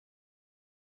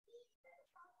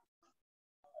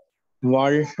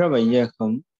வாழ்க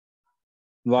வையகம்,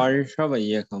 வாழ்க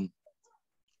வையகம்,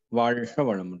 வாழ்க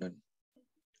வளமுடன்.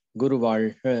 குரு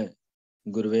வாழ்க,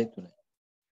 குருவே துணை.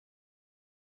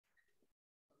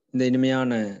 இந்த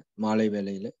இனிமையான மாலை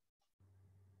வேளையில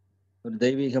ஒரு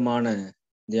தெய்வீகமான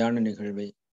தியான நிகழ்வை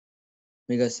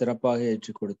மிக சிறப்பாக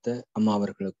ஏற்றிக் கொடுத்த அம்மா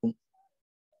அவர்களுக்கும்,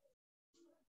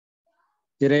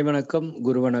 இறைவணக்கம்,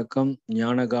 குருவணக்கம்,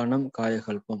 ஞானகானம்,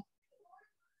 காயகல்பம்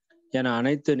என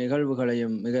அனைத்து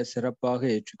நிகழ்வுகளையும் மிக சிறப்பாக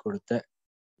ஏற்றிக் கொடுத்த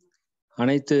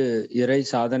அனைத்து இறை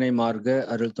சாதனை மார்க்க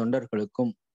அருள்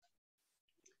தொண்டர்களுக்கும்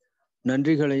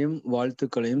நன்றிகளையும்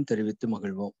வாழ்த்துக்களையும் தெரிவித்து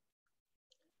மகிழ்வோம்.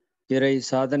 இறை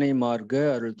சாதனை மார்க்க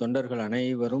அருள் தொண்டர்கள்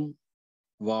அனைவரும்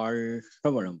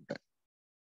வாழ்க வளமுடன்.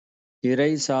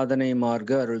 இறை சாதனை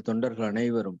மார்க்க அருள் தொண்டர்கள்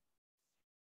அனைவரும்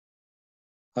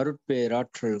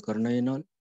அருட்பேராற்றல் கருணையினால்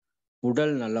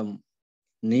உடல் நலம்,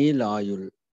 நீல் ஆயுள்,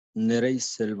 நிறை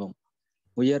செல்வம்,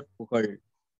 உயர் புகழ்,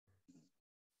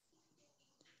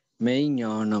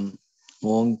 மெய்ஞானம்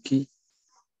ஓங்கி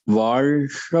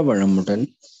வாழ்க வளமுடன்,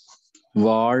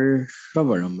 வாழ்க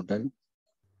வளமுடன்,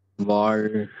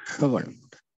 வாழ்க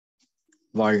வளமுடன்,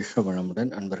 வாழ்க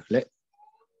வளமுடன். அன்பர்களே,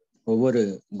 ஒவ்வொரு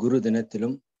குரு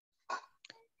தினத்திலும்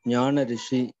ஞான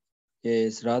ரிஷி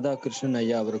A.S. ராதாகிருஷ்ணன்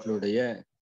ஐயா அவர்களுடைய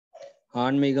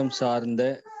ஆன்மீகம் சார்ந்த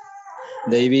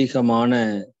தெய்வீகமான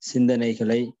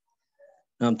சிந்தனைகளை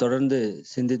நாம் தொடர்ந்து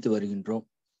சிந்தித்து வருகின்றோம்.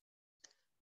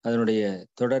 அதனுடைய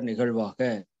தொடர் நிகழ்வாக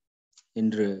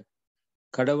இன்று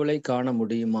கடவுளை காண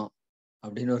முடியுமா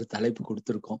அப்படின்னு ஒரு தலைப்பு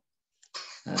கொடுத்துருக்கோம்.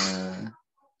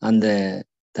 அந்த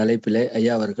தலைப்பிலே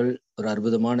ஐயா அவர்கள் ஒரு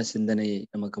அற்புதமான சிந்தனையை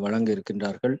நமக்கு வழங்க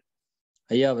இருக்கின்றார்கள்.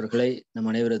 ஐயா அவர்களை நம்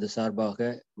அனைவரது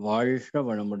சார்பாக வாழ்க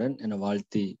வளமுடன் என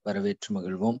வாழ்த்தி வரவேற்று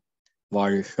மகிழ்வோம்.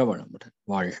 வாழ்க வளமுடன்,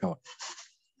 வாழ்க வளமுடன்.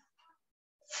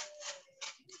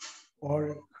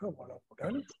 வாழ்க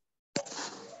வளமுடன்,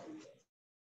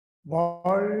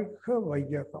 வாழ்க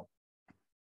வையகம்,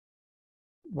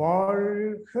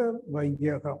 வாழ்க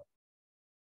வையகம்,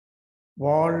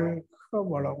 வாழ்க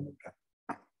வளமுடன்.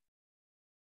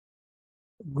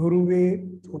 குருவே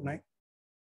துணை.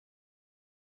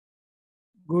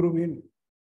 குருவின்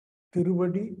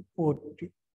திருவடி போற்றி,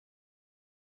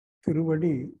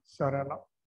 திருவடி சரணம்.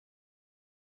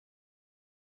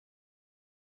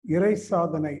 இறை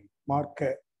சாதனை மார்க்க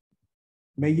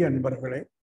மெய் அன்பர்களே,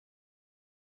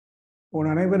 உன்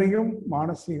அனைவரையும்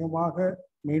மானசீகமாக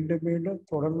மீண்டும் மீண்டும்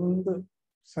தொடர்ந்து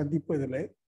சந்திப்பதிலே,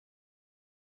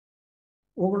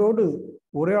 உங்களோடு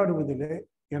உரையாடுவதிலே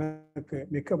எனக்கு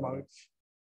மிக்க மகிழ்ச்சி.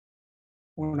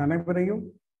 உன் அனைவரையும்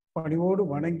பணிவோடு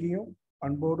வணங்கியும்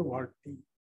அன்போடு வாழ்த்தி,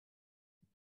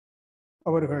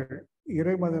 அவர்கள்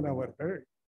இறைமதன் அவர்கள்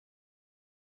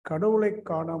கடவுளை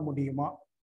காண முடியுமா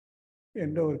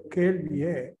என்ற ஒரு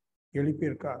கேள்வியை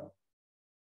எழுப்பியிருக்காங்க.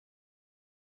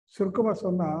 சுருக்கமா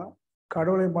சொன்னா,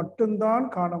 கடவுளை மட்டும்தான்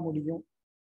காண முடியும்,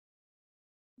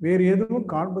 வேறு எதுவும்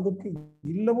காண்பதற்கு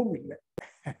இல்லவும் இல்லை.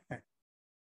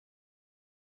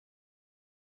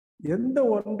 எந்த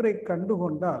ஒன்றை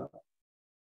கண்டுகொண்டால்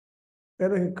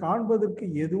பிறகு காண்பதற்கு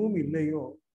எதுவும் இல்லையோ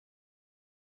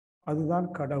அதுதான்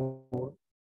கடவுள்,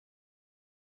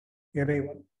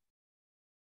 இறைவன்.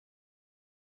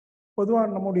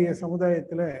 பொதுவாக நம்முடைய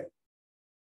சமுதாயத்துல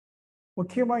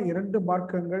முக்கியமா 2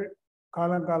 மார்க்கங்கள்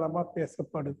காலங்காலமா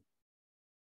பேசப்படுது.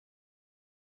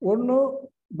 ஒன்று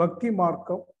பக்தி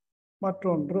மார்க்கம்,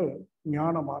 மற்றொன்று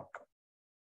ஞான மார்க்கம்.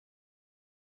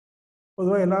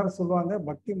 பொதுவாக எல்லாரும் சொல்லுவாங்க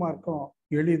பக்தி மார்க்கம்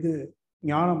எளிது,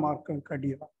 ஞான மார்க்கம்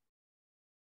கடினம்.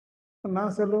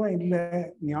 நான் சொல்லுவேன், இல்லை,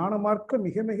 ஞான மார்க்கம்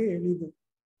மிக மிக எளிது,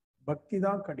 பக்தி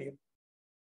தான் கடினம்.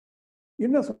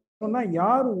 என்ன சொன்னா,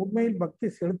 யார் உண்மையில் பக்தி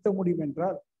செலுத்த முடியும்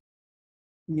என்றால்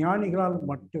ஞானிகளால்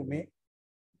மட்டுமே.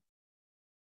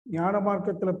 ஞான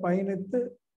மார்க்கத்தில் பயணித்து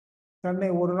தன்னை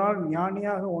ஒரு நாள்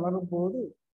ஞானியாக உணரும் போது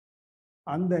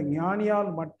அந்த ஞானியால்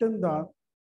மட்டும்தான்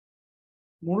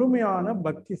முழுமையான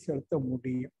பக்தி செலுத்த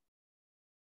முடியும்.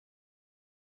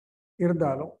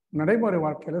 இருந்தாலும் நடைமுறை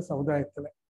வாழ்க்கையில, சமுதாயத்துல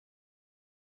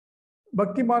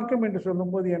பக்தி மார்க்கம் என்று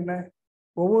சொல்லும்போது என்ன,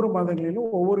 ஒவ்வொரு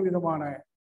மதங்களிலும் ஒவ்வொரு விதமான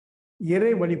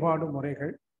இறை வழிபாடு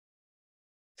முறைகள்.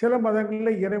 சில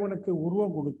மதங்களில் இறைவனுக்கு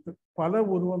உருவம் கொடுத்து, பல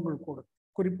உருவங்கள் கொடுத்து,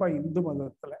 குறிப்பா இந்து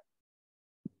மதத்துல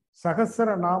சகசர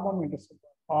நாமம் என்று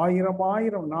சொல்லுவாங்க.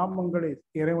 1000 நாமங்களை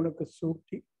இறைவனுக்கு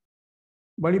சூட்டி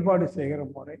வழிபாடு செய்கிற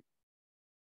முறை.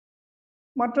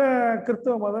 மற்ற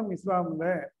கிறிஸ்தவ மதம், இஸ்லாம்ல,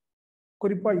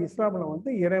 குறிப்பா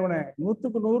இஸ்லாம்ல இறைவனை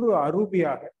 100க்கு 100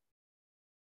 அரூபியாக,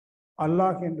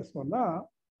 அல்லாஹ் என்று சொன்னா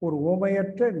ஒரு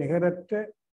ஓமையற்ற நிகரற்ற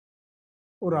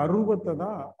ஒரு அரூபத்தை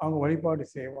தான் அவங்க வழிபாடு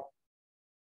செய்வாங்க.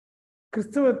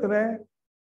 கிறிஸ்தவத்துல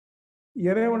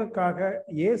இறைவனுக்காக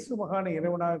இயேசு மகான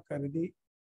இறைவனாக கருதி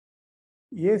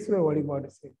இயேசுவை வழிபாடு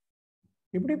செய்யும்.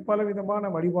 இப்படி பலவிதமான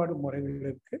வழிபாடு முறைகள்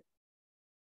இருக்கு.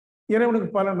 இறைவனுக்கு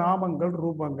பல நாமங்கள்,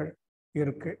 ரூபங்கள்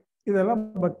இருக்கு. இதெல்லாம்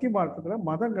பக்தி மார்க்கத்துல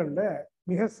மதங்கள்ல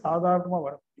மிக சாதாரணமா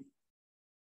வரக்கூடிய.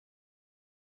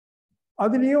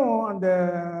 அதுலயும் அந்த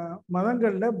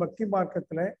மதங்கள்ல பக்தி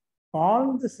மார்க்கத்துல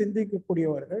ஆழ்ந்து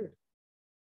சிந்திக்கக்கூடியவர்கள்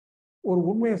ஒரு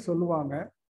உண்மையை சொல்லுவாங்க.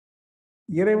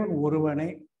 இறைவன் ஒருவனே.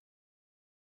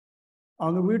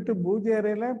 அவங்க வீட்டு பூஜை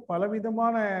அறையில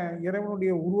பலவிதமான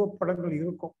இறைவனுடைய உருவப்படங்கள்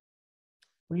இருக்கும்.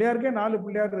 பிள்ளையாருக்கே 4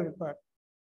 பிள்ளையார் இருப்பார்.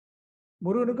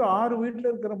 முருகனுக்கு 6 வீட்டில்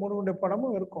இருக்கிற முருகனுடைய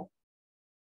படமும் இருக்கும்.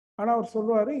 ஆனா அவர்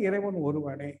சொல்லுவாரு இறைவன்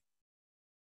ஒருவனே.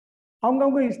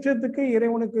 அவங்கவுங்க இஷ்டத்துக்கு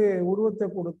இறைவனுக்கு உருவத்தை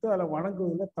கொடுத்து அதை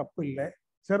வணங்குவதில்ல, தப்பு இல்லை,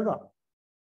 சரிதான்.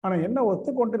 ஆனா என்ன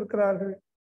ஒத்துக்கொண்டிருக்கிறார்கள்?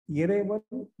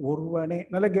 இறைவன் ஒருவனே.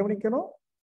 நல்லா கவனிக்கணும்.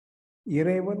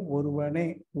 இறைவன் ஒருவனே.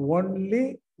 Only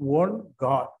one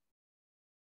God.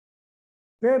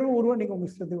 பேரு உருவம் நீங்க உங்க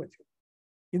இஷ்டத்துக்கு வச்சு.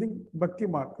 இது பக்தி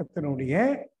மார்க்கத்தினுடைய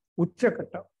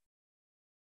உச்சகட்டம்.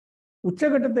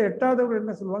 உச்சகட்டத்தை எட்டாதவர்கள்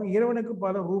என்ன சொல்லுவாங்க? இறைவனுக்கு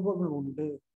பல ரூபங்கள் உண்டு,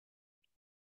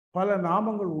 பல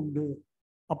நாமங்கள் உண்டு,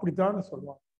 அப்படித்தான்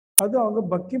சொல்லுவாங்க. அது அவங்க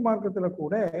பக்தி மார்க்கத்துல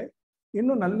கூட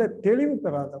இன்னும் நல்ல தெளிவு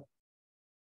பெறாதவங்க.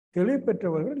 தெளிவு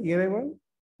பெற்றவர்கள் இறைவன்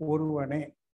ஒருவனே.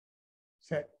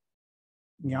 சரி,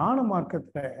 ஞான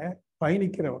மார்க்கத்துல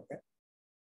பயணிக்கிறவங்க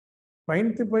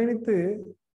பயணித்து பயணித்து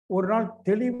ஒரு நாள்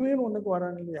தெளிவுன்னு ஒண்ணுக்கு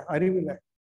வராங்க இல்லையா, அறிவுல.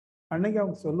 அன்னைக்கு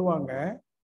அவங்க சொல்லுவாங்க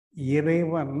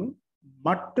இறைவன்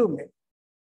மட்டுமே.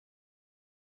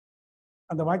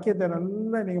 அந்த வாக்கியத்தை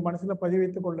நல்லா நீங்க மனசுல பதிவு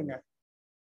வைத்துக் கொள்ளுங்க.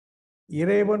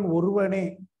 இறைவன் ஒருவனே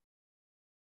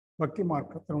பக்தி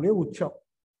மார்க்கத்தினுடைய உச்சம்.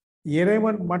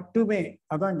 இறைவன் மட்டுமே,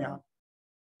 அதான் ஞானம்.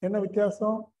 என்ன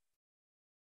வித்தியாசம்?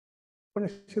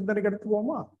 கொஞ்சம் சிந்தனைக்கு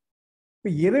எடுத்துக்குவோமா?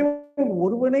 இப்ப இறைவன்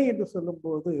ஒருவனே என்று சொல்லும்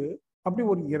போது அப்படி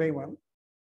ஒரு இறைவன்,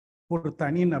 ஒரு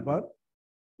தனிநபர்,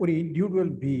 ஒரு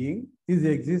இண்டிவிஜுவல் பீயிங் இஸ்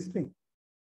எக்ஸிஸ்டிங்.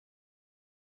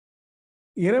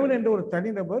 இறைவன் என்ற ஒரு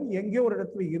தனிநபர் எங்கேயோ ஒரு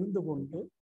இடத்துல இருந்து கொண்டு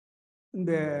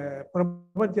இந்த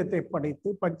பிரபஞ்சத்தை படைத்து,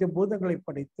 பஞ்சபூதங்களை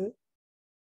படைத்து,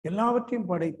 எல்லாவற்றையும்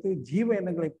படைத்து, ஜீவ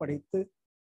எண்ணங்களை படைத்து,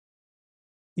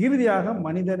 இறுதியாக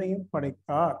மனிதனையும்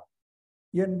படைத்தார்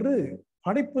என்று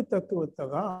படைப்பு தத்துவத்தை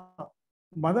தான்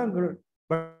மதங்கள்,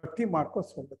 பக்தி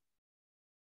மார்க்கம் சொல்லுது.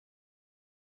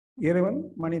 இறைவன்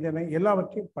மனிதனை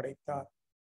எல்லாவற்றையும் படைத்தார்.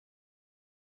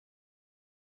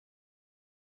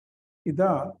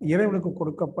 இதுதான் இறைவனுக்கு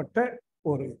கொடுக்கப்பட்ட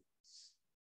ஒரு.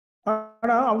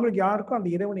 ஆனா அவங்களுக்கு யாருக்கும் அந்த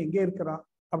இறைவன் எங்கே இருக்கிறான்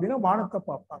அப்படின்னா வானத்தை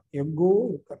பார்ப்பாங்க, எங்கோ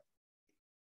இருக்கிறான்.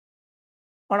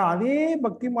 ஆனா அதே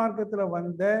பக்தி மார்க்கத்துல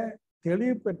வந்த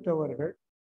தெளிவு பெற்றவர்கள்,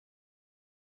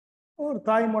 ஒரு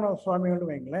தாய்மான சுவாமிகள்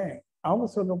வைங்களேன், அவங்க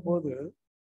சொல்லும் போது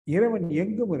இறைவன்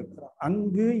எங்கும் இருக்கிறான்.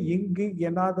 அங்கு இங்கு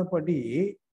எண்ணாதபடி,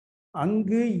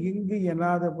 அங்கு இங்கு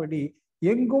எண்ணாதபடி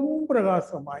எங்கும்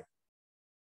பிரகாசமாய்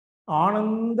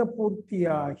ஆனந்த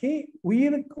பூர்த்தியாகி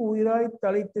உயிருக்கு உயிராய்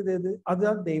தழைத்தது,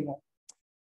 அதுதான் தெய்வம்.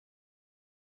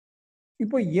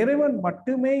 இப்போ இறைவன்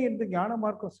மட்டுமே என்று ஞான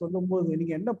மார்க்கம் சொல்லும் போது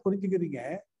நீங்க என்ன புரிஞ்சுக்கிறீங்க?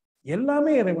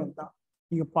 எல்லாமே இறைவன் தான்.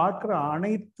 நீங்க பார்க்கிற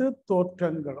அனைத்து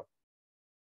தோற்றங்களும்,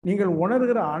 நீங்கள்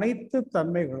உணர்கிற அனைத்து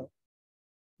தன்மைகளும்,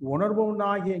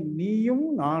 உணர்பவனாகிய நீயும்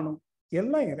நானும்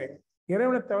எல்லாம் இறைவன்.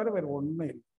 இறைவனை தவிர வேற ஒண்ணும்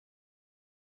இல்லை.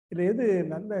 இதுல எது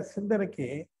நல்ல சிந்தனைக்கு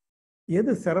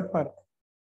எது சிறப்பா இருக்கு?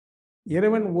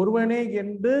 இறைவன் ஒருவனே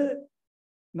என்று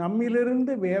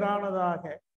நம்மிலிருந்து வேறானதாக,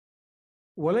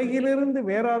 உலகிலிருந்து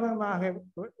வேறானதாக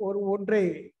ஒரு ஒன்றை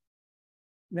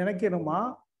நினைக்கணுமா?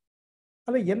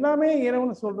 அது எல்லாமே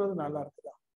இறைவன் சொல்றது நல்லா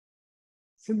இருக்குதா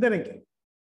சிந்தனைக்கு?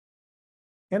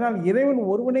 ஏன்னால் இறைவன்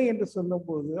ஒருவனே என்று சொல்லும்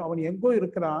போது அவன் எங்கோ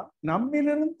இருக்கிறான்.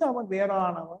 நம்மிலிருந்து அவன்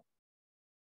வேறானவன்,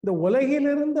 இந்த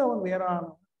உலகிலிருந்து அவன்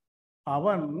வேறானவன்.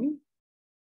 அவன்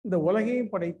இந்த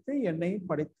உலகையும் படைத்து என்னையும்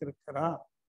படைத்திருக்கிறான்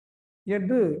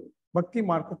என்று பக்தி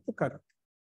மார்க்கத்து கருத்து.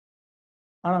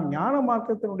 ஆனால் ஞான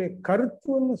மார்க்கத்தினுடைய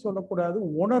கருத்துன்னு சொல்லக்கூடாது,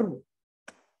 உணர்வு.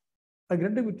 அது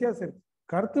ரெண்டு வித்தியாசம் இருக்கு.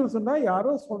 கருத்துன்னு சொன்னா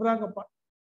யாரோ சொல்றாங்கப்பா,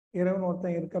 இறைவன்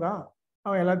ஒருத்தன் இருக்கிறான்,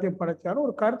 அவன் எல்லாத்தையும் படைச்சாலும்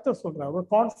ஒரு கருத்தை சொல்றான், ஒரு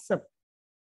concept.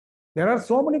 There are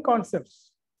so many concepts.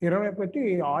 இறைவனை பற்றி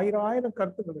ஆயிரம்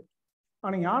கருத்துக்கள் இருக்கு.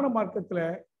 ஆனா ஞான மார்க்கத்துல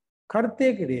கருத்தே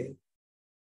கிடையாது.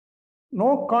 No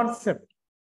concept,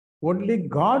 only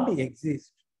God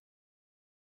exist.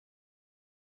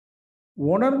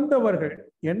 உணர்ந்தவர்கள்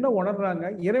என்ன உணர்றாங்க?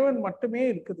 இறைவன் மட்டுமே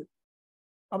இருக்குது.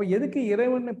 அப்ப எதுக்கு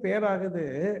இறைவன் பேராகுது?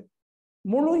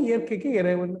 முழு இயற்கைக்கு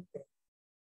இறைவன் பேர்.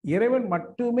 இறைவன்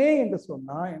மட்டுமே என்று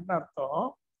சொன்னா என்ன அர்த்தம்?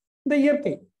 இந்த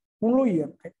இயற்கை, முழு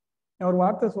இயற்கை. நான் ஒரு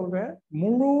வார்த்தை சொல்றேன்,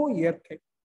 முழு இயற்கை,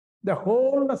 த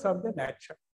ஹோல்னஸ் ஆஃப் த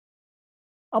நேச்சர்.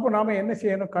 அப்ப நாம என்ன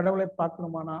செய்யணும்? கடவுளை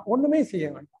பார்க்கணுமானா ஒண்ணுமே செய்ய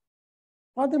வேண்டாம்,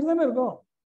 பார்த்துட்டு தானே இருக்கோம்.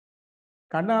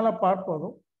 கண்ணால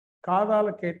பார்ப்பதும், காதால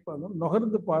கேட்பதும்,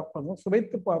 நுகர்ந்து பார்ப்பதும்,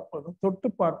 சுவைத்து பார்ப்பதும், தொட்டு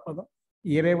பார்ப்பதும்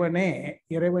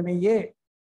இறைவனையே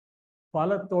பல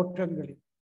தோற்றங்களில்,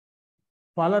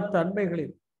 பல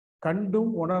தன்மைகளில்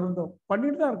கண்டும் உணர்ந்தும்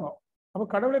பண்ணிட்டு தான் இருக்கோம். அப்ப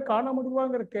கடவுளை காண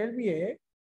முடியுமாங்கிற கேள்வியே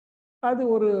அது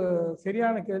ஒரு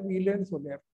சரியான கேள்வி இல்லைன்னு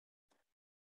சொல்லியார்.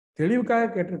 தெளிவுக்காக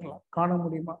கேட்டிருக்கலாம், காண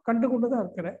முடியுமா? கண்டு கொண்டுதான்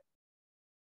இருக்கிறேன்.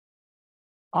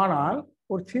 ஆனால்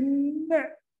ஒரு சின்ன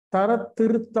தரம்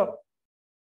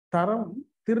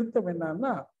திருத்தம்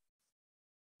என்னன்னா,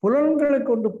 புலன்களை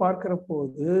கொண்டு பார்க்கிற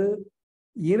போது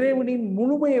இறைவனின்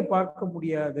முழுமையை பார்க்க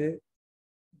முடியாது.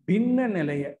 பின்ன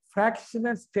நிலைய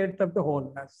fractional state of the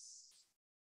wholeness,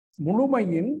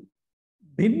 முழுமையின்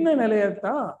பின்ன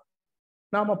நிலையத்தான்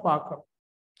நாம பார்க்கிறோம்.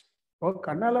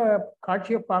 கண்ணால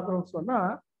காட்சியை பார்க்கிறோம்னு சொன்னா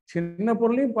சின்ன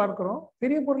பொருளையும் பார்க்கிறோம்,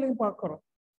 பெரிய பொருளையும் பார்க்கிறோம்.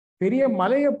 பெரிய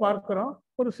மலையை பார்க்கிறோம்,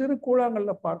 ஒரு சிறு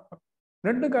கூழாங்கல்ல பார்க்கிறோம்.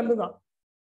 2 கல்லு தான்.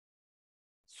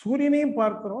 சூரியனையும்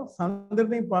பார்க்கிறோம்,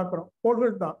 சந்திரனையும் பார்க்கிறோம்,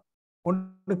 கோள்கள் தான்.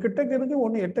 ஒன்று கிட்டக்கு இருக்கு,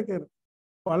 ஒன்று எட்டக்கு இருக்கு.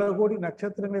 பல கோடி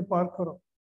நட்சத்திரங்களை பார்க்கிறோம்.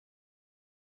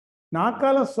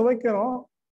 நாக்கால சுவைக்கிறோம்,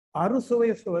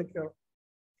 அறுசுவையை சுவைக்கிறோம்.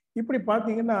 இப்படி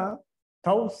பார்த்தீங்கன்னா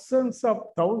thousands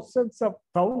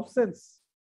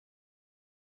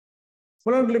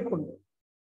புலன்களை கொண்டு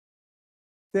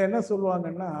என்ன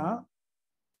சொல்லுவாங்கன்னா,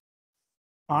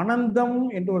 அனந்தம்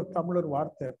என்று ஒரு தமிழர்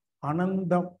வார்த்தை.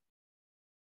 அனந்தம்,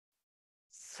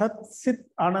 சத் சித்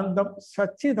ஆனந்தம்,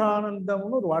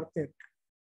 சச்சிதானந்தம்னு ஒரு வார்த்தை இருக்கு.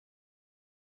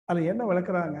 அதுல என்ன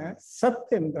விளக்குறாங்க?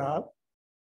 சத் என்றால்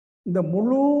இந்த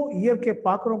முழு இயற்கை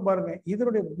பார்க்கிறோம் பாருங்க,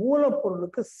 இதனுடைய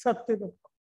மூலப்பொருளுக்கு சத்துன்னு,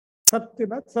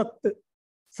 சத்துனா சத்து,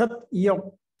 சத் இயம்,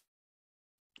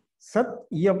 சத்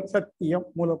இயம்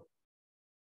மூலம்.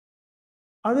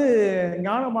 அது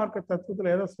ஞான மார்க்க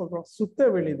தத்துவத்துல எதை சொல்றோம்? சுத்த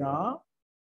வெளிதான்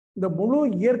இந்த முழு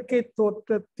இயற்கை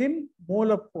தோற்றத்தின்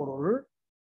மூலப்பொருள்.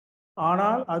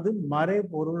 ஆனால் அது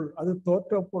மறைபொருள், அது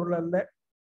தோற்ற பொருள் அல்ல.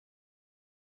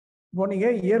 இப்போ நீங்க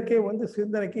இயற்கையை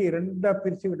சிந்தனைக்கு 2ஆ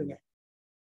பிரிச்சு விடுங்க.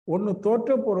 ஒன்று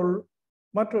தோற்ற பொருள்,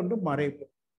 மற்றொன்று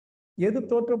மறைபொருள். எது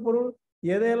தோற்ற பொருள்?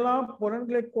 எதையெல்லாம்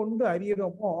புலன்களை கொண்டு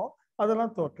அறியறோமோ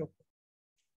அதெல்லாம் தோற்ற பொருள்.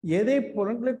 எதை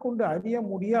புலன்களை கொண்டு அறிய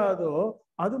முடியாதோ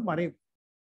அது மறைபொருள்.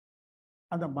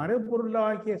 அந்த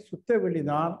மறைபொருளாகிய சுத்த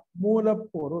வெளிதான்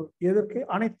மூலப்பொருள். எதற்கு?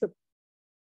 அனைத்து.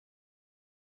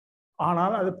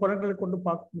 ஆனால் அது புலன்களை கொண்டு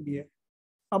பார்க்க முடியாது.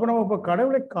 அப்ப நம்ம இப்ப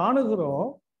கடவுளை காணுகிறோம்,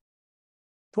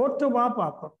 தோற்றமா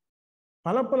பார்க்கிறோம்,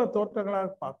 பல தோற்றங்களாக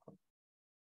பார்க்கிறோம்.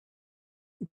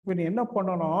 இப்ப நீ என்ன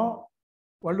பண்ணணும்?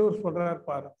 வள்ளுவர் சொல்றார்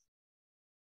பாரு,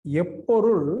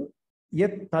 எப்பொருள்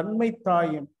எத்தன்மை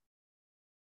தாயும்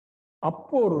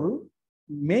அப்பொருள்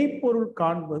மெய்ப்பொருள்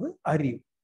காண்பது அறிவு.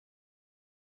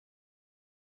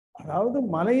 அதாவது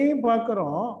மலையையும்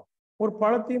பார்க்கிறோம், ஒரு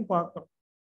பழத்தையும் பார்க்கிறோம்.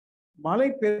 மலை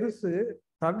பெருசு,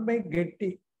 தன்மை கெட்டி.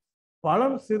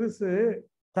 பழம் சிறுசு,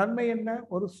 தன்மை என்ன?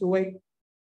 ஒரு சுவை.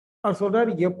 அவர்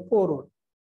சொல்றாரு எப்பொருள்,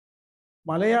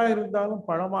 மலையா இருந்தாலும்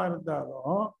பழமா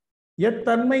இருந்தாலும்,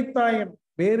 எத்தன்மை தாயன்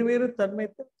வேறு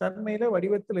தன்மையில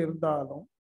வடிவத்தில் இருந்தாலும்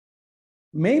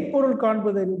மெய்ப்பொருள்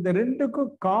காண்பது. இந்த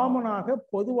 2க்கும் காமனாக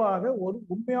பொதுவாக ஒரு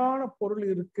உண்மையான பொருள்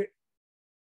இருக்கு.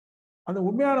 அந்த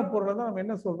உண்மையான பொருளை தான் நம்ம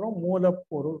என்ன சொல்றோம்?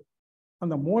 மூலப்பொருள்.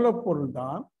 அந்த மூலப்பொருள்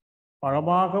தான்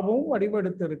பழமாகவும்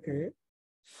வடிவெடுத்திருக்கு,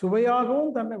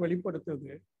 சுவையாகவும் தன்னை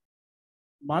வெளிப்படுத்துது,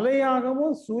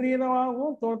 மலையாகவும்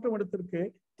சூரியனாகவும் தோற்றம் எடுத்திருக்கு,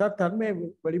 தன்மையை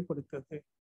வெளிப்படுத்துது,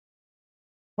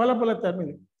 பல தன்மை.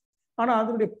 ஆனா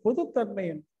அதனுடைய பொதுத்தன்மை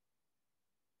என்ன?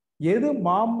 எது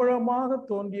மாம்பழமாக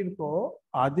தோன்றியிருக்கோ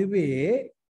அதுவே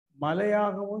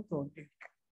மலையாகவும் தோன்றியிருக்கு.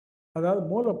 அதாவது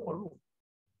மூலப்பொருள்.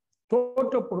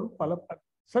 தோற்ற பொருள் பல.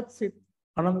 சத் சித்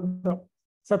அனந்தம்.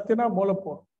 சத்தினா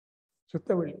மூலப்பொருள்,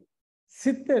 சுத்தவெளி.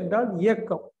 சித் என்றால்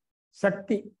இயக்கம்,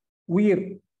 சக்தி, உயிர்.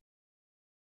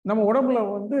 நம்ம உடம்புல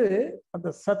அந்த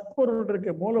சத்பொருள்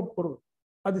இருக்க மூலப்பொருள்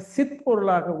அது சித்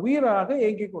பொருளாக, உயிராக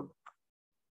இயங்கிக் கொண்டு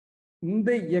இந்த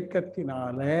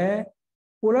இயக்கத்தினால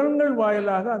புலன்கள்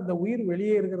வாயிலாக அந்த உயிர்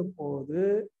வெளியேறுகிற போது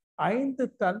 5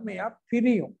 தன்மையா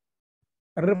பிரியும்.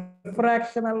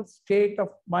 ரிஃப்ராக்ஷனல் ஸ்டேட்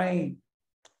ஆஃப் மைண்ட்.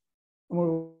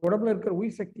 உடம்புல இருக்கிற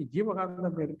உயிர் சக்தி,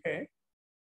 ஜீவகாந்தம் இருக்கு,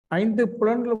 5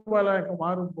 புலன்கள் வாயிலாக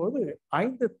மாறும்போது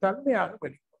 5 தன்மையாக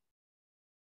வெளிப்படும்.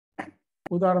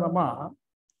 உதாரணமா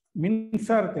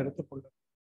மின்சாரத்தை எடுத்துக்கொள்ள,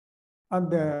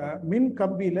 அந்த மின்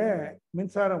கம்பியில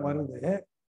மின்சாரம் வருது,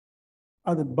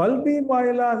 அது பல்பின்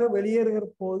வாயிலாக வெளியேறுகிற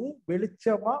போது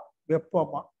வெளிச்சமா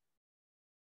வெப்பமா?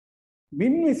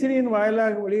 மின் விசிறியின்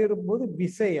வாயிலாக வெளியேறும் போது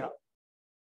விசையா?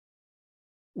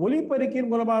 ஒலிபெருக்கின்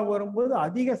மூலமாக வரும்போது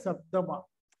அதிக சப்தமா?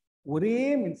 ஒரே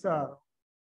மின்சாரம்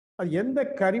அது எந்த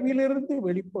கருவியிலிருந்து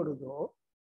வெளிப்படுதோ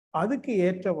அதுக்கு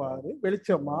ஏற்றவாறு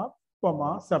வெளிச்சமா புஷ்பமா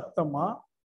சப்தமா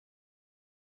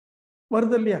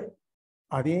வருது இல்லையா?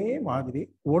 அதே மாதிரி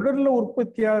உடல்ல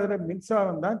உற்பத்தி ஆகிற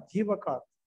மின்சாரம் தான் ஜீவகாந்தம்.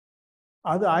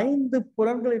 அது 5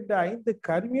 புலன்கள் என்ற 5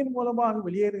 கருவியின் மூலமாக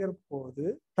வெளியேறுகிற போது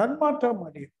தன்மாற்றம்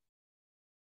அடையுது.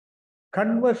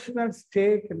 கன்வர்ஷனல்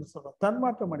ஸ்டேட் என்று சொல்றோம்.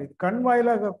 தன்மாற்றம் அடையுது. கண்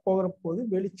வாயிலாக போகிற போது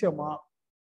வெளிச்சமா,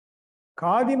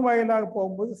 காதின் வாயிலாக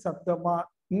போகும்போது சப்தமா,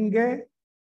 இங்க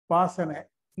வாசனை,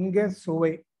 இங்க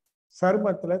சுவை,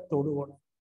 சருமத்துல தொடுவணும்.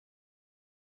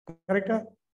 கரெக்டா?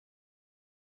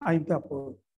 அதுதான்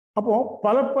போகுது. அப்போ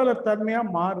பல பல தன்மையா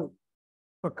மாறுது.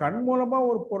 இப்ப கண் மூலமா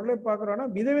ஒரு பொருளை பார்க்கிறோம்னா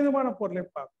விதவிதமான பொருளை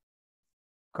பார்க்கணும்.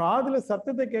 காதுல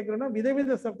சப்தத்தை கேட்கிறோம்னா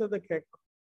விதவித சப்தத்தை கேட்கும்.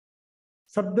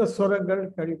 சப்த சுரங்கள்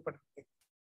கழிப்படுது.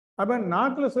 அப்ப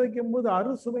நாக்குல சுவைக்கும் போது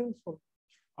அறுசுவைன்னு சொல்றோம்.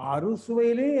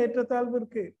 அறுசுவையிலேயும் ஏற்றத்தாழ்வு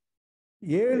இருக்கு.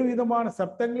 7 விதமான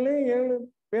சப்தங்களே 7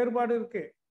 வேறுபாடு இருக்கு.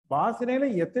 வாசனையில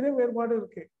எத்தனை வேறுபாடு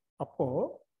இருக்கு. அப்போ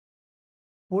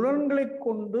புலன்களை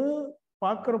கொண்டு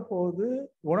பார்க்கிற போது,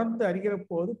 உணர்ந்து அறிகிற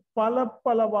போது பல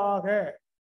பலவாக,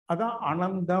 அதான்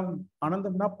அனந்தம்.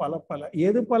 அனந்தம்னா பல பல.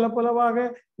 எது பல பலவாக?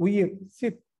 உயிர்,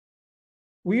 சித்.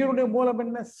 உயிருடைய மூலம்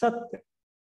என்ன? சத்.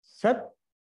 சத்,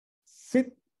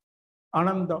 சித்,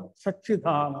 அனந்தம்,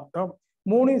 சச்சிதானந்தம்.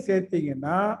 3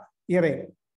 சேர்த்தீங்கன்னா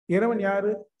இறைவன். இறைவன்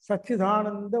யாரு?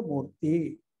 சச்சிதானந்த மூர்த்தி.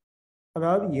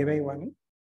 அதாவது இறைவன்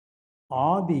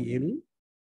ஆதியில்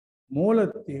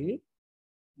மூலத்தில்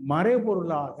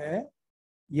மறைபொருளாக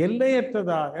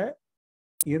எல்லையற்றதாக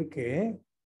இருக்கு.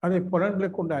 அதை புலன்களை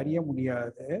கொண்டு அறிய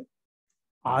முடியாது.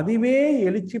 அதுவே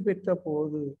எழுச்சி பெற்ற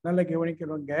போது, நல்ல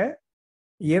கவனிக்கணுங்க,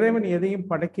 இறைவன் எதையும்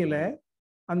படைக்கல.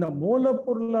 அந்த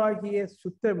மூலப்பொருளாகிய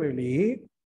சுத்த வெளி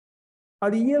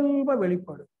அது இயல்பா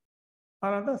வெளிப்படும்.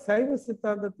 அதனால்தான் சைவ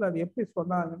சித்தாந்தத்துல அது எப்படி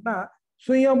சொன்னாங்கன்னா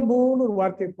சுயம்புன்னு ஒரு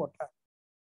வார்த்தை போட்டார்.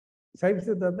 சைவ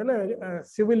சித்தாந்தத்துல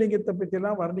சிவலிங்கத்தை பற்றி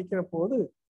எல்லாம் வர்ணிக்கிற போது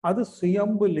அது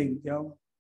சுயம்பு லிங்கம்.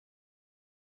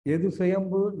 எது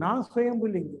சுயம்பு? நான் சுயம்பு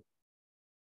லிங்கம்,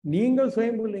 நீங்கள்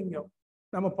சுயம்பு லிங்கம்.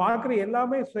 நம்ம பார்க்கிற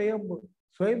எல்லாமே சுயம்பு.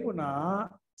 சுயம்புனா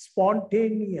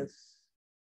ஸ்பான்டேனியஸ்,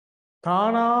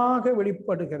 தானாக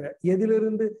வெளிப்படுகிற.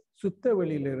 எதிலிருந்து? சுத்த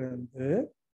வெளியிலிருந்து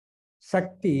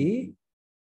சக்தி,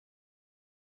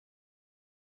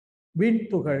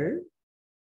 விண்துகள்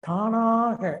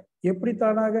தானாக. எப்படி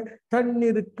தானாக?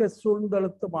 தன்னிருக்க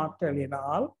சூழ்ந்தழுத்து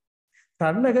ஆற்றலினால்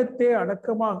தன்னகத்தே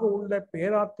அடக்கமாக உள்ள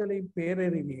பேராற்றலையும்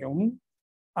பேரறிவையும்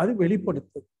அது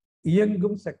வெளிப்படுத்தும்.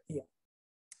 இயங்கும் சக்தியா.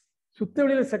 சுத்த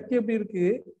வெளியில சக்தி எப்படி இருக்கு?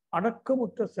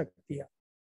 அடக்கமுற்ற சக்தியா,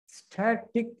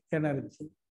 static energy,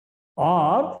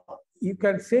 are you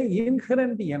can say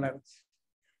inherent energy.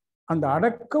 அந்த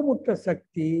அடக்கமுற்ற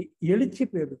சக்தி எழுச்சி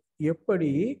பெறுது.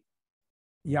 எப்படி?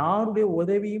 யாருடைய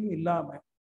உதவியும் இல்லாம,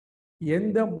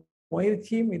 எந்த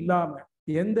முயற்சியும் இல்லாம,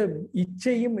 எந்த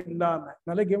இச்சையும் இல்லாம,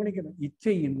 நல்லா கவனிக்கணும்,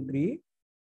 இச்சையின்றி,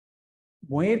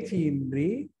 முயற்சியின்றி,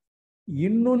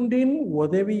 இன்னொன்றின்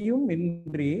உதவியும்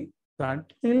இன்றி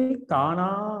தன்னில்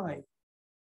தானாய்,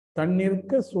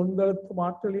 தன்னிருக்க சுந்தரத்து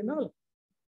மாற்றலினால்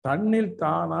தன்னில்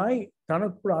தானாய்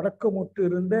தனக்குள் அடக்கமுற்று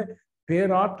இருந்த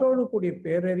பேராற்றோடு கூடிய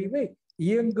பேரறிவை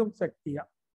இயங்கும் சக்தியா,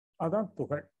 அதான்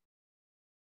துகள்.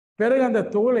 பிறகு அந்த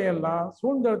துகளை எல்லாம்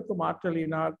சூழ்ந்தழுத்தும்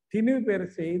ஆற்றலினால் திணிவு பெற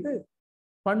செய்து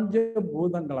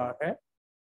பஞ்சபூதங்களாக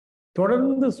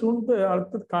தொடர்ந்து சூழ்ந்து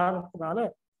அழுத்த காரணத்தினால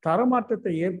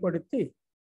தரமாற்றத்தை ஏற்படுத்தி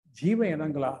ஜீவ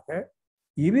இனங்களாக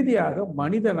இறுதியாக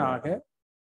மனிதனாக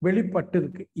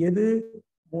வெளிப்பட்டிருக்கு. எது?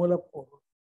 மூலப்பொருள்.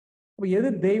 எது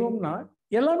தெய்வம்னா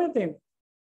எல்லாமே தெய்வம்.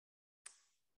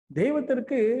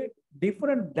 தெய்வத்திற்கு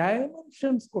டிஃபரெண்ட்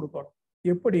டைமென்ஷன்ஸ் கொடுக்கணும்.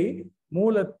 எப்படி?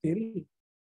 மூலத்தில்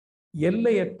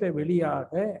எல்லையற்ற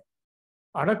வெளியாக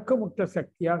அடக்கமுற்ற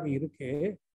சக்தியாக இருக்கு.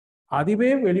 அதுவே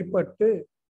வெளிப்பட்டு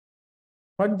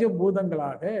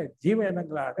பஞ்சபூதங்களாக ஜீவ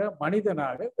இனங்களாக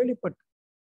மனிதனாக வெளிப்பட்டு.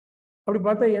 அப்படி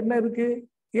பார்த்தா என்ன இருக்கு?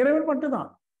 இறைவன்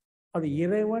மட்டும்தான். அது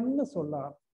இறைவன்னு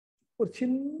சொல்லலாம். ஒரு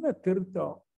சின்ன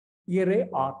திருத்தம், இறை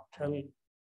ஆற்றல்,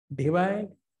 divine.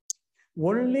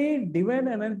 Only divine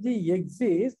energy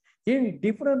exist in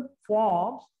different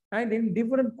forms and in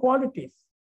different qualities.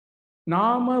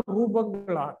 நாம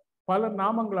ரூபங்களால், பல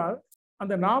நாமங்களால்.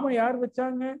 அந்த நாமம் யார்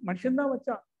வச்சாங்க? மனுஷன்தான்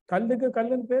வச்சான். கல்லுக்கு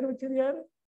கல்லுன்னு பேர் வச்சது யாரு?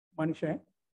 மனுஷன்.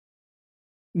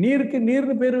 நீருக்கு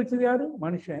நீர்னு பேர் வச்சது யாரு?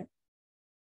 மனுஷன்.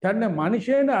 தன்னை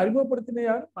மனுஷன்னு அறிமுகப்படுத்தின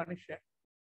யாரு? மனுஷன்.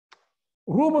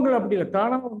 ரூபங்கள் அப்படி இல்லை,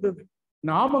 தானா வந்தது.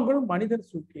 நாமங்கள் மனிதன்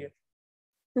சூட்டியது.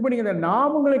 இப்ப நீங்க இந்த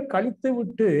நாமங்களை கழித்து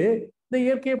விட்டு இந்த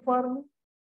இயற்கையை பாருங்க.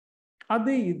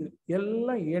 அது இது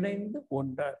எல்லாம் இணைந்து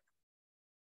ஒன்றார்.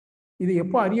 இது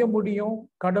எப்போ அறிய முடியும்?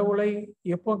 கடவுளை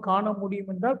எப்போ காண முடியும்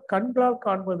என்றால் கண்களால்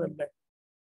காண்பதல்ல.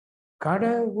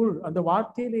 கடவுள் அந்த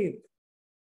வார்த்தையிலே இருக்கு.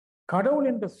 கடவுள்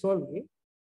என்ற சொல்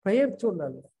பெயர் சொல்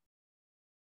அல்ல.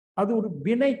 அது ஒரு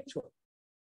வினை சொல்.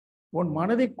 உன்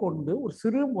மனதை கொண்டு ஒரு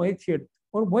சிறு முயற்சி எடுத்து,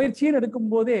 ஒரு முயற்சியில்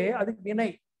எடுக்கும் போதே அது வினை,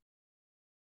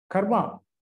 கர்மா.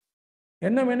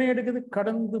 என்ன வினை எடுக்குது?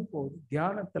 கடந்து போகுது.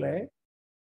 தியானத்துல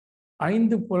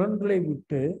 5 புலன்களை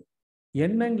விட்டு,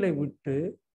 எண்ணங்களை விட்டு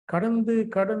கடந்து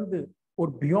கடந்து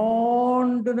ஒரு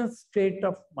பியாண்ட் ஸ்டேட்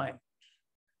ஆஃப் மைண்ட்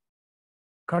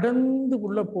கடந்து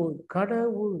உள்ள போகுது.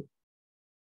 கடவுள்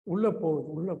உள்ள போகுது,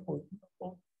 உள்ள போகுது, உள்ள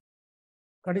போகுது.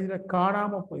 கடைசியில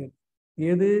காணாம போயிடுது.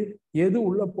 எது எது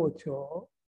உள்ள போச்சோ,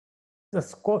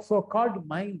 so called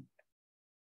mind,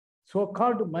 so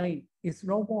called mind is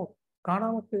no more.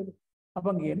 காணாம போயிடுது. அப்ப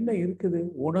அங்க என்ன இருக்குது?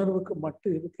 உணர்வுக்கு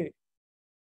மட்டும் இருக்கு.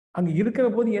 அங்க இருக்கிற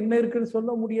போது என்ன இருக்குன்னு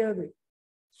சொல்ல முடியாது.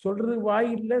 சொல்றது வாய்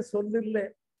இல்லை, சொல்லு இல்லை,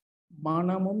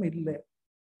 மனமும் இல்லை.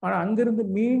 ஆனா அங்கிருந்து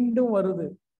மீண்டும் வருது.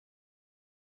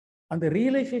 அந்த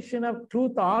ரியலைசேஷன் ஆஃப்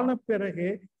ட்ரூத் ஆன பிறகு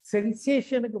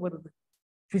சென்சேஷனுக்கு வருது,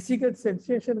 பிசிக்கல்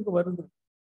சென்சேஷனுக்கு வருது.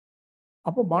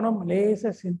 அப்போ மனம்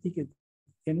லேசா சிந்திக்குது.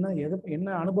 என்ன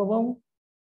அனுபவம்?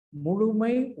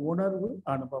 முழுமை உணர்வு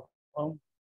அனுபவம்.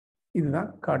 இதுதான்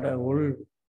கடவுள்.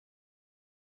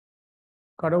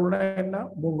 கடவுள்னா என்ன?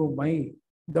 முழுமை.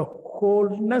 The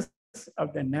wholeness of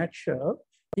the nature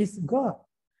is God.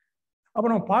 அப்ப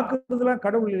நம்ம பார்க்கறதுலாம்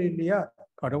கடவுள் இல்லையா?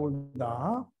 கடவுள்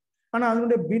தான். ஆனா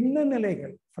அதனுடைய பின்ன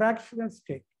நிலைகள், பிராக்ஷனல்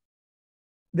ஸ்டேட்,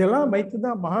 இதெல்லாம்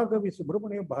வைத்துதான் மகாகவி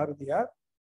சுப்பிரமணிய பாரதியார்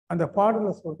அந்த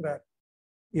பாடலை சொல்றார்.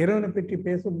 இறைவனை பற்றி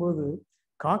பேசும்போது,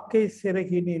 காக்கை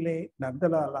சிறகினிலே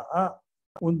நந்தலாலா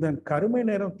உந்தன் கருமை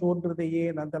நேரம் தோன்றுதையே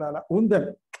நந்தலாலா. உந்தன்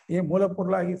ஏன்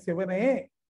மூலப்பொருளாகி சிவனே,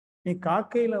 நீ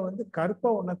காக்கையில கருப்பா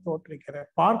உன்னை தோற்றிருக்கிற.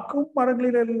 பார்க்கும்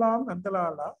மரங்களிலெல்லாம்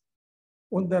நந்தலாலா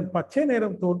உந்தன் பச்சை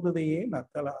நிறம் தோன்றுதையே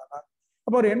நந்தலாலா.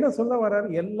 அப்ப அவர் என்ன சொல்ல வர்றார்?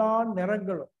 எல்லா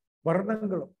நிறங்களும்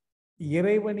வர்ணங்களும்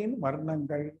இறைவனின்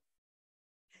வர்ணங்கள்.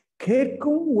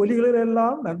 கேட்கும்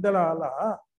ஒலிகளெல்லாம் நந்தலாலா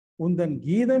உந்தன்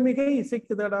கீதமிக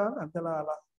இசைக்குதடா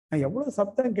நந்தலாலா. நான் எவ்வளவு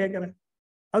சப்தம் கேட்கிறேன்,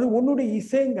 அது உன்னுடைய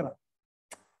இசைங்கிறான்.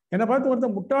 என்னை பார்த்து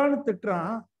ஒருத்தன் முட்டாள்னு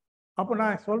திட்டுறான். அப்ப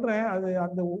நான் சொல்றேன், அது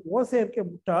அந்த ஓசை இருக்க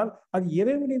முட்டாள், அது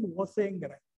இறைவனின்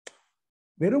ஓசைங்கிறேன்.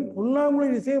 வெறும்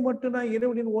புல்லாங்குழல் இசையை மட்டும் நான்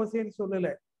இறைவனின் ஓசைன்னு சொல்லல.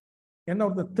 என்ன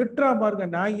ஒருத்தன் திட்டுறா பாருங்க,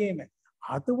 நாயேன்னு,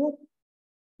 அதுவும்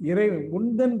இறைவன்.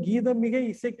 உந்தன் கீதம் மிக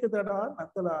இசைக்குதடா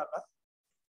நந்தலாலா,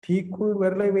 தீக்குள்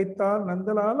விரலை வைத்தால்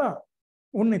நந்தலாலா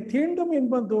உன்னை தீண்டும்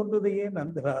இன்பம் தோன்றுதையே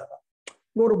நந்தலாலா.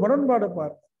 ஒரு முரண்பாடு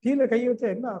பாருங்க. தீல கை வச்சா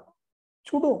என்ன ஆகும்?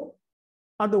 சுடும்.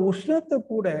 அந்த உஷ்ணத்தை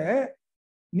கூட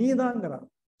நீதாங்கிறான்.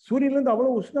 சூரியன்லேருந்து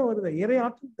அவ்வளவு உஷ்ணம் வருது, இறை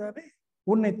ஆற்றல் தானே.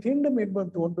 உன்னை தீண்டும்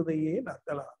இன்பம் தோன்றுதையே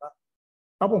நந்தலாலா.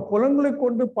 அப்போ புலன்களை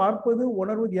கொண்டு பார்ப்பது,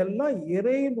 உணர்வது எல்லாம்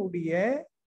இறைவனுடைய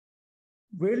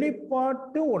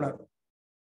வெளிப்பாட்டு உணர்வு.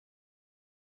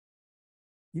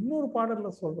 இன்னொரு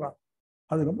பாடல்ல சொல்றான்,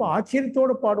 அது ரொம்ப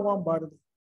ஆச்சரியத்தோடு பாடுவான் பாருது.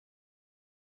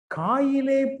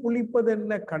 காயிலே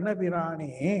புளிப்பதென்ன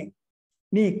கண்ணபிரானே,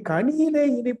 நீ கனியிலே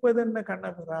இனிப்பதென்ன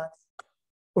கண்ணபிரானே.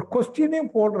 ஒரு கொஸ்டினே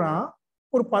போடுறான்,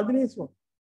 ஒரு பதிலே சொல்.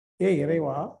 ஏ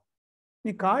இறைவா,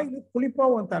 நீ காயில புளிப்பா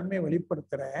உன் தன்மையை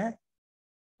வெளிப்படுத்துற,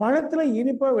 பழத்துல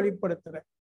இனிப்பா வெளிப்படுத்துற.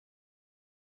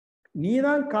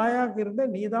 நீதான் காயாக இருந்த,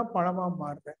 நீதான் பழமா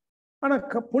மாறுற. ஆனா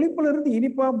புளிப்புல இருந்து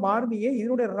இனிப்பா மாறினியே,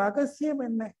 இதனுடைய ரகசியம்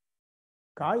என்ன?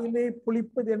 காயிலே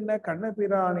புளிப்பது என்ன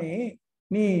கண்ணபிரானே,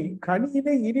 நீ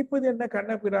கனியிலே இனிப்பது என்ன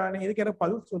கண்ணபிரானே. இதுக்கு என்ன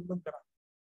பதில் சொல்லுங்கிறான்.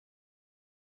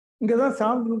 இங்கதான்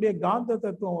சாமியினுடைய காந்த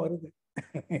தத்துவம் வருது.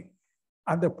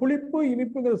 அந்த புளிப்பு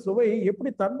இனிப்புங்கிற சுவை எப்படி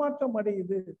தன்மாற்றம்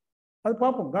அடையுது, அது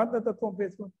பார்ப்போம். காந்த தத்துவம்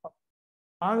பேசுவோம்.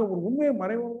 ஆக ஒரு உண்மையை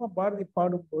மறைமுகமா பாரதி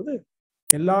பாடும்போது,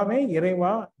 எல்லாமே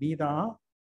இறைவா நீதான்,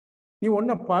 நீ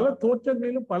ஒன்ன பல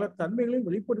தோற்றங்களிலும் பல தன்மைகளையும்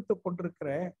வெளிப்படுத்த கொண்டிருக்கிற.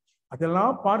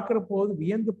 அதெல்லாம் பார்க்கிற போது,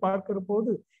 வியந்து பார்க்கிற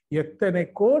போது, எத்தனை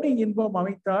கோடி இன்பம்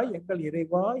அமைத்தாய் எங்கள்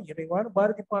இறைவா இறைவான்னு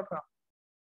பாரதி பாடுறான்.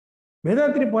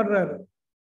 வேதாத்திரி பாடுறாரு,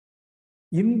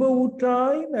 இன்ப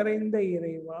ஊற்றாய் நிறைந்த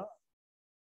இறைவா.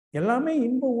 எல்லாமே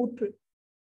இன்ப ஊற்று.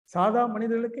 சாதா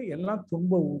மனிதர்களுக்கு எல்லாம்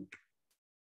துன்ப ஊற்று.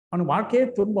 அவன் வாழ்க்கையே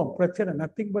துன்பம், பிரச்சனை,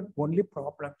 நத்திங் பட் ஒன்லி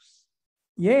ப்ராப்ளம்ஸ்.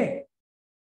 ஏன்?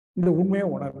 இந்த உண்மையை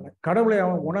உணரல, கடவுளை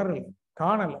அவன் உணரல,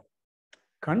 காணல.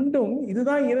 கண்டும்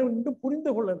இதுதான் இறைவன் என்று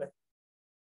புரிந்து கொள்ளல.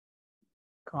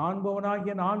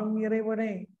 காண்பவனாகிய நானும்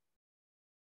இறைவனே.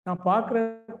 நான் பார்க்கிற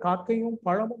காக்கையும்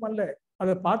பழமும் அல்ல,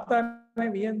 அதை பார்த்தானே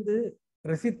வியந்து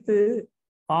ரசித்து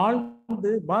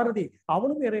ஆழ்ந்து பாரதி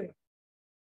அவனும் இறைவன்.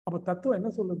 அப்ப தத்துவம் என்ன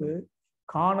சொல்லுது?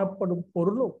 காணப்படும்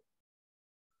பொருளும்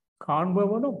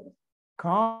காண்பவனும்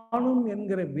காணும்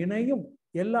என்கிற வினையும்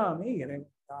எல்லாமே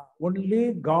இறைவன் தான். Only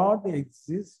God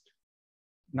exist,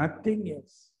 nothing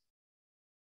else.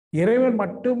 இறைவன்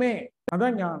மட்டுமே.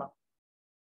 அதான் ஞானம்.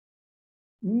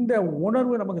 இந்த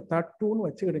உணர்வு நமக்கு தட்டுன்னு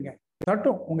வச்சுக்கிடுங்க.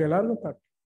 தட்டும், உங்க எல்லாருக்கும் தட்டும்.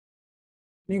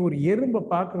 நீங்க ஒரு எறும்பை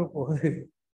பார்க்கிற போது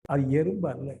அது எறும்பு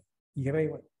அல்ல,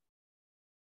 இறைவன்.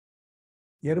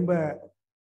 எறும்ப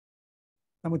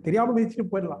நமக்கு தெரியாம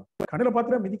மிதிச்சுட்டு போயிடலாம். கடலை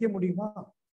பார்த்துட்டா மிதிக்க முடியுமா?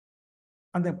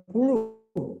 அந்த புழு,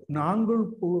 நாங்குள்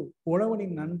புழு,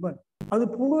 உழவனின் நண்பன், அது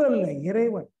புழு அல்ல,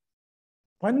 இறைவன்.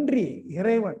 பன்றி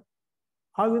இறைவன்.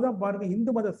 அதுதான் பாருங்க,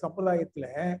 இந்து மத சம்பிரதாயத்துல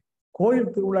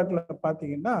கோயில் திருவிழாக்களை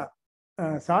பார்த்தீங்கன்னா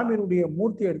சாமியினுடைய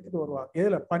மூர்த்தி எடுத்துட்டு வருவாங்க.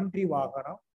 இதுல பன்றி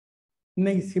வாகனம்,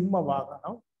 இன்னைக்கு சிம்ம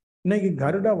வாகனம், இன்னைக்கு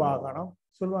கருட வாகனம்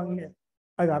சொல்லுவாங்க இல்லையா?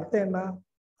 அதுக்கு அர்த்தம் என்ன?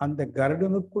 அந்த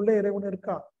கருடனுக்குள்ள இறைவன்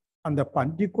இருக்கான், அந்த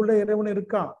பன்றிக்குள்ள இறைவன்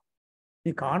இருக்கான்,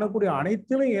 நீ காணக்கூடிய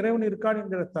அனைத்திலும் இறைவன் இருக்கான்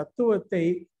என்கிற தத்துவத்தை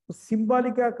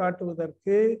சிம்பாலிக்கா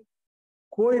காட்டுவதற்கு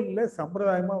கோயில்ல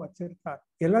சம்பிரதாயமா வச்சிருக்கார்.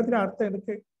 எல்லாத்துலயும் அர்த்தம்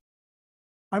இருக்கு.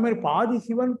 அது மாதிரி பாதி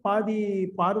சிவன் பாதி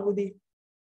பார்வதி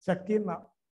சக்தின்னா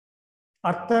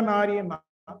அர்த்தநாரியன்னா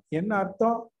என்ன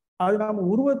அர்த்தம்? அது நாம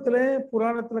உருவத்துல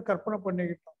புராணத்துல கற்பனை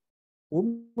பண்ணிக்கிட்டோம்.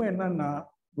 உண்மை என்னன்னா,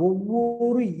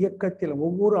 ஒவ்வொரு இயக்கத்திலும்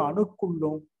ஒவ்வொரு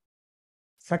அணுக்குள்ளும்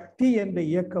சக்தி என்ற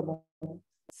இயக்கமும்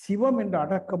சிவம் என்ற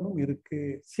அடக்கமும் இருக்கு.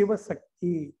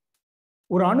 சிவசக்தி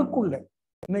ஒரு அணுக்குள்ள.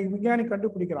 இன்னைக்கு விஞ்ஞானி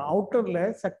கண்டுபிடிக்கிறான், அவுட்டர்ல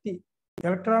சக்தி,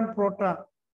 எலக்ட்ரான் புரோட்டான்,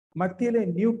 மத்தியில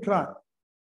நியூட்ரான்.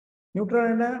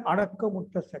 நியூட்ரான் என்ன?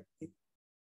 அடக்கமுற்ற சக்தி.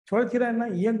 சுழற்சினா என்ன?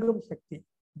 இயங்கும் சக்தி.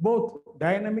 Both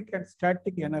dynamic and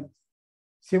static energy.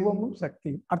 சிவமும்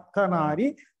சக்தியும் அர்த்தநாரி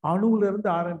அணுல இருந்து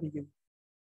ஆரம்பிக்குது.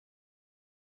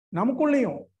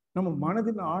 நமக்குள்ளேயும் நம்ம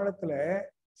மனதின் ஆழத்துல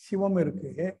சிவம் இருக்கு,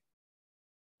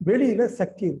 வெளியில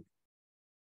சக்தி இருக்கு.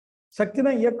 சக்தி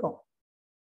தான் இயக்கம்.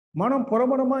 மனம்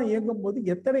புறமணமா இயங்கும் போது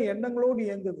எத்தனை எண்ணங்களோடு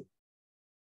இயங்குது,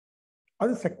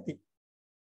 அது சக்தி.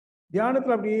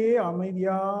 தியானத்துல அப்படியே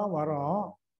அமைதியா வரோம்,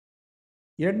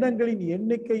 எண்ணங்களின்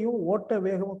எண்ணிக்கையும் ஓட்ட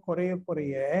வேகமும் குறைய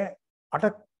குறைய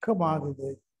அடக்கமாகுது.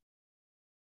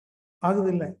 ஆகுது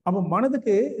இல்லை? அப்ப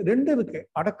மனதுக்கு ரெண்டு இருக்கு,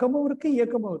 அடக்கமும் இருக்கு,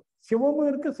 இயக்கமும் இருக்கு, சிவமும்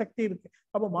இருக்கு, சக்தி இருக்கு.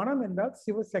 அப்ப மனம் என்றால்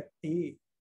சிவசக்தி.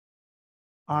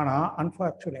 ஆனா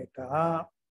அன்பார்ச்சுனேட்டா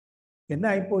என்ன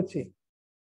ஆயிப்போச்சு?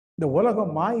 இந்த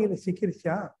உலகம் மாயில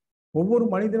சிக்கிருச்சா? ஒவ்வொரு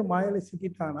மனிதனும் மாயில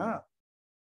சிக்கிட்டானா?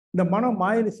 இந்த மனம்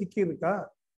மாயில சிக்கி இருக்கா?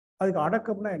 அதுக்கு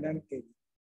அடக்கம்னா என்னன்னு தெரியும்,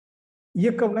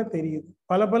 இயக்கம்னா தெரியுது.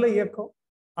 பல பல இயக்கம்,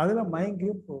 அதுல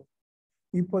மயங்கியும் போகும்.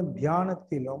 இப்போ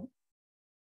தியானத்திலும்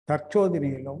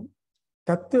தற்சோதனையிலும்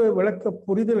தத்துவ விளக்க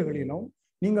புரிதல்களிலும்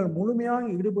நீங்கள் முழுமையாக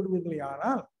ஈடுபடுவீர்களே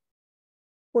ஆனால்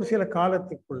ஒரு சில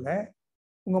காலத்துக்குள்ள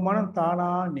உங்க மனம் தானா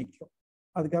நிற்கும்.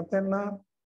 அதுக்கு அர்த்தம் என்ன?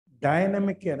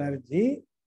 டைனமிக் எனர்ஜி,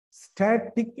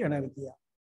 ஸ்டாட்டிக் எனர்ஜியா.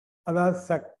 அதாவது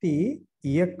சக்தி,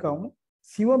 இயக்கம்,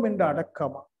 சிவம் என்ற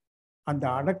அடக்கமா. அந்த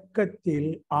அடக்கத்தில்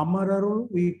அமரருள்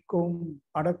உயிர்க்கும்.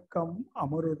 அடக்கம்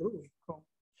அமரருள் உயிர்க்கும்.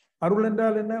 அருள்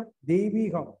என்றால் என்ன?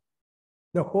 தெய்வீகம்,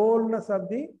 த ஹோல்னஸ் ஆஃப்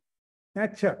தி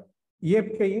நேச்சர்.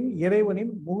 இயற்கையின்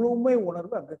இறைவனின் முழுமை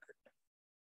உணர்வு அங்க கிட்ட.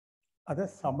 அத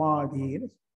சமாதின்னு.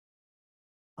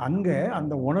 அங்க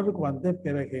அந்த உணர்வுக்கு வந்த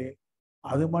பிறகு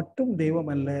அது மட்டும்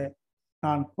தெய்வம் அல்ல,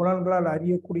 நான் புலன்களால்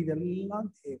அறியக்கூடியதெல்லாம்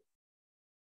தெய்வம்,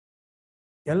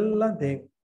 எல்லாம் தெய்வம்.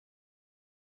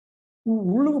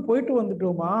 உள்ளுக்கு போயிட்டு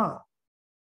வந்துட்டோமா,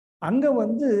 அங்க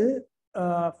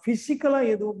பிசிக்கலா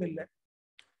எதுவும் இல்லை.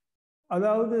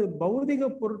 அதாவது பௌதிக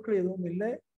பொருட்கள் எதுவும்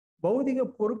இல்லை, பௌதிக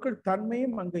பொருட்கள்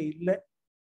தன்மையும் அங்க இல்லை,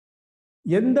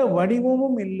 எந்த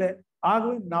வடிவமும் இல்லை,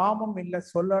 ஆகவே நாமம் இல்லை,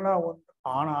 சொல்லனா ஒன்று.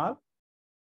 ஆனால்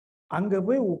அங்க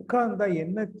போய் உட்கார்ந்தா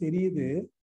என்ன தெரியுது?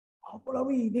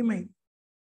 அவ்வளவு இனிமை,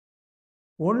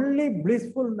 ஒன்லி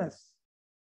பிளிஸ்ஃபுல்னஸ்.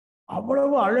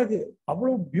 அவ்வளவு அழகு,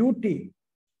 அவ்வளவு பியூட்டி,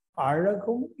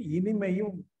 அழகும்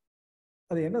இனிமையும்.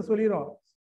 அது என்ன சொல்லிடும்?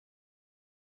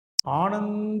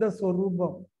 ஆனந்த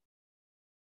சொரூபம்.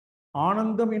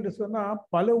 ஆனந்தம் என்று சொன்னா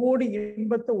பல கோடி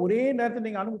இன்பத்தை ஒரே நேரத்தில்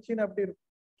நீங்க அனுபவிச்சீங்கன்னா அப்படி இருக்கும்.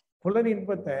 புலன்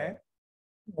இன்பத்தை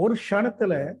ஒரு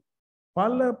க்ஷணத்துல,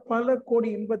 பல பல கோடி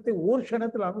இன்பத்தை ஒரு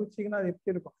க்ஷணத்துல அனுபவிச்சீங்கன்னா அது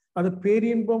எப்படி இருக்கும்? அது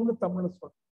பேரின்பம்னு தமிழ்ல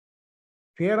சொல்ற,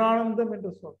 பேரானந்தம்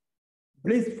என்று சொல்,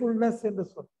 பிளிஸ்ஃபுல்னஸ் என்று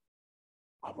சொல்.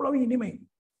 அவ்வளவு இனிமை,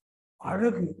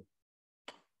 அழகு,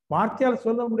 வார்த்தையால்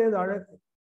சொல்ல முடியாத அழகு.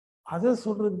 அதை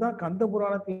சொல்றதுதான் கந்த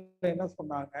புராணத்துல என்ன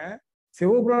சொன்னாங்க,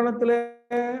 சிவபுராணத்துல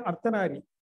அர்த்தநாரி,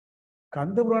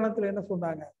 கந்த புராணத்துல என்ன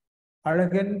சொன்னாங்க?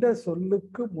 அழகென்ற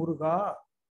சொல்லுக்கு முருகா,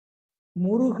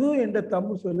 முருகு என்ற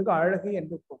தமிழ் சொல்லுக்கு அழகு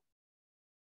என்று பொருள்.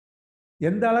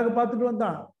 எந்த அழகை பார்த்துட்டு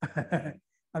வந்தான்?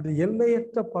 அது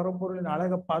எல்லையற்ற பரம்பொருளின்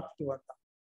அழகை பார்த்துட்டு வந்தான்.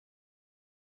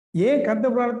 ஏன் கந்த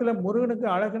புராணத்துல முருகனுக்கு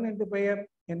அழகன் என்று பெயர்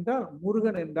என்றால்,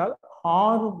 முருகன் என்றால்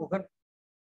ஆறு முகன்,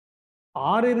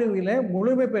 ஆறிருவில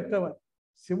முழுமை பெற்றவன்,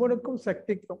 சிவனுக்கும்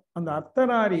சக்திக்கும். அந்த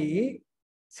அர்த்தநாரி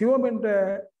சிவம் என்ற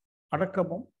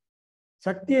அடக்கமும்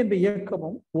சக்தி என்ற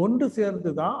இயக்கமும் ஒன்று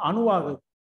சேர்ந்துதான் அணுவாகுது.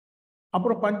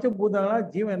 அப்புறம் பஞ்சபூதங்களா,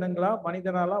 ஜீவனங்களா,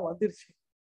 மனிதனாலா வந்துருச்சு.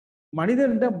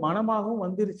 மனிதன் மனமாகவும்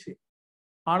வந்துருச்சு.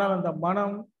 ஆனால் அந்த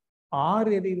மனம்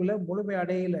 6 அறிவுல முழுமை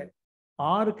அடையல.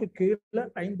 6க்கு கீழே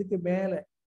 5க்கு மேல.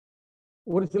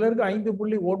 ஒரு சிலருக்கு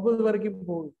 5.9 வரைக்கும்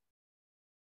போகுது.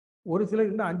 ஒரு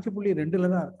சிலருக்கு இன்னும் 5.2ல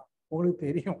தான் இருக்கான். உங்களுக்கு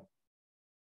தெரியும்.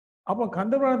 அப்போ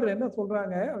கந்தபுராணத்துல என்ன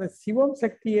சொல்றாங்க, அந்த சிவம்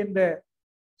சக்தி என்ற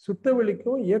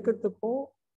சுத்தவெளிக்கும் இயக்கத்துக்கும்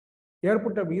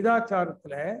ஏற்பட்ட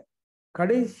விகிதாச்சாரத்துல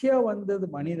கடைசியா வந்தது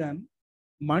மனிதன்.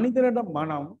 மனிதனிடம்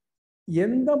மனம்,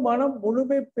 எந்த மனம்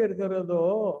முழுமை பெறுகிறதோ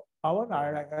அவன்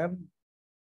அழகன்,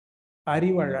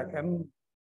 அறிவழகன்,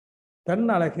 தன்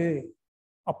அழகு.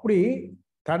 அப்படி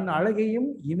தன் அழகையும்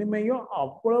இனிமையும்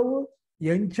அவ்வளவு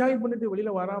என்ஜாய் பண்ணிட்டு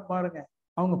வெளியில வரா பாருங்க.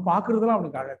 அவங்க பாக்குறதுலாம்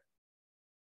அவனுக்கு அழகு.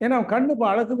 ஏன்னா அவன் கண்ணு இப்போ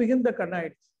அழகு மிகுந்த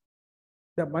கண்ணாயிடுச்சு.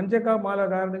 இந்த மஞ்சக்கா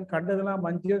மாலைக்காரனுக்கு கண்டதெல்லாம்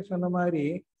மஞ்சள் சொன்ன மாதிரி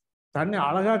தன்னை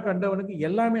அழகா கண்டவனுக்கு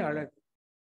எல்லாமே அழகு.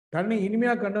 தன்னை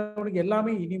இனிமையா கண்டவனுக்கு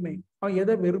எல்லாமே இனிமை. அவன்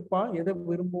எதை வெறுப்பான், எதை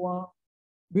விரும்புவான்?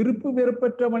 விருப்பு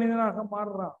வெறுப்பற்ற மனிதனாக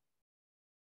மாறுறான்.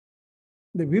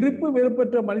 இந்த விருப்பு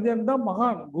வெறுப்பற்ற மனிதன் தான்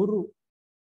மகான் குரு.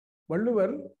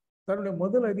 வள்ளுவர் தன்னுடைய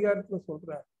முதல் அதிகாரத்துல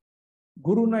சொல்றார்,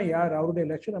 குருனா யார், அவருடைய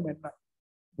லட்சணம் என்ன?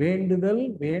 வேண்டுதல்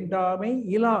வேண்டாமை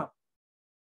இலான்,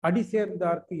 அடி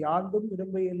சேர்ந்தார்க்கு யாண்டும்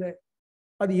விரும்ப இல்லை.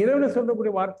 அது இறைவனை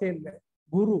சொல்லக்கூடிய வார்த்தை இல்லை.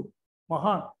 குரு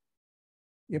மகான்.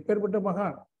 எப்பேற்பட்ட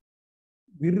மகான்?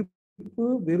 விருப்பு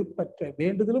வெறுப்பற்ற,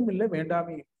 வேண்டுதலும் இல்லை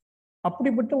வேண்டாமே.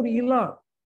 அப்படிப்பட்ட ஒரு இலான்,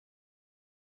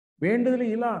 வேண்டுதல்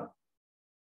இலான்,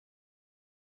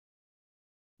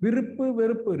 விருப்பு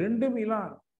வெறுப்பு ரெண்டும்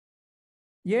இலான்.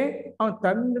 ஏன்? அவன்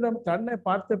தன்னிடம் தன்னை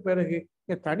பார்த்த பிறகு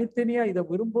தனித்தனியா இதை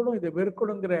விரும்பணும் இதை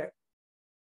வெறுக்கணுங்கிற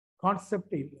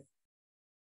கான்செப்ட் இல்லை.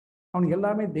 அவனுக்கு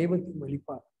எல்லாமே தெய்வத்தின்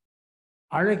வெளிப்பார்,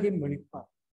 அழகின் வெளிப்பார்.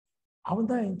 அவன்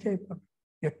தான் என்ஜாய் பண்ண.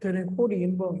 எத்தனை கோடி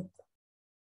இன்பம்.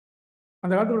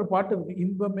 அந்த காலத்துல ஒரு பாட்டு இருக்கு,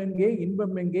 இன்பம் எங்கே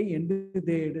இன்பம் எங்கே என்று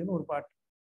தேடுன்னு ஒரு பாட்டு.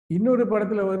 இன்னொரு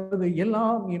படத்துல வருது,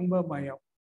 எல்லாம் இன்பமயம்.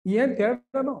 ஏன்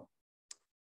தேடணும்?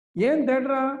 ஏன்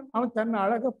தேடுறான்? அவன் தன்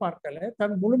அழகை பார்க்கல,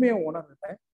 தன் முழுமையை உணரல.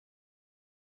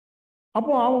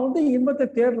 அப்போ அவன் இன்பத்தை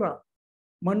தேடுறான்.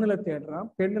 மண்ணுல தேடுறான்,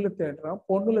 பெண்ணுல தேடுறான்,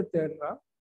 பொண்ணுல தேடுறான்,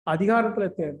 அதிகாரத்துல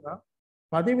தேடுறான்,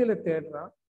 பதவியில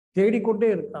தேடுறான், தேடிக்கொண்டே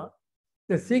இருக்கான்.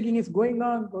 The seeking is going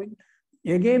on, going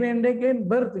again and again,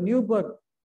 birth, new birth.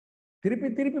 திருப்பி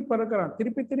திருப்பி பறக்கிறான்,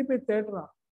 திருப்பி திருப்பி தேடுறான்.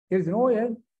 There is no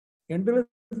end,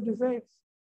 endless desires.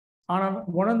 ஆனால்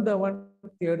உணர்ந்தவன்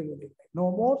தேடுவதில்லை. No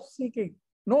more seeking,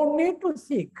 no need to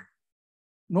seek,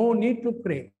 no need to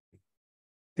pray.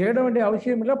 தேட வேண்டிய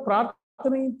அவசியம் இல்லை,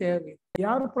 பிரார்த்தனையும் தேவை.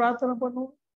 யார் பிரார்த்தனை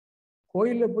பண்ணுவோம்?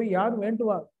 கோயில்ல போய் யார்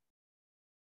வேண்டுவார்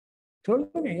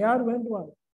சொல்லுங்க? யார்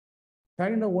வேண்டுவார்?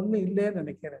 தனின ஒண்ணு இல்லைன்னு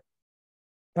நினைக்கிறேன்,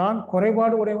 தான்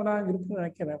குறைபாடு உடையவனாக இருக்குன்னு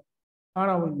நினைக்கிறேன்.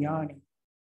 ஆனா அவன் ஞானி,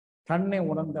 தன்னை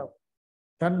உணர்ந்தவன்,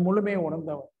 தன் முழுமையை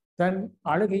உணர்ந்தவன், தன்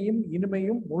அழகையும்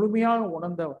இனிமையும் முழுமையாக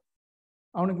உணர்ந்தவன்.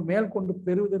 அவனுக்கு மேல் கொண்டு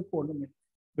பெறுவதற்கு ஒன்றும் இல்லை,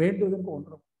 வேண்டுவதற்கு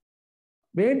ஒன்றும்,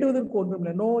 வேண்டுவதற்கு ஒன்றும்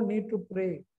இல்லை. No need to pray,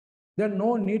 then no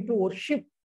need to worship.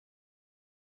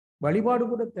 வழிபாடு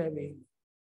கூட தேவையில்லை.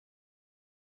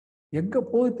 எங்க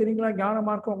போய் தெரியுங்களா ஞான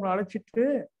மார்க்கம் உங்களை அழைச்சிட்டு?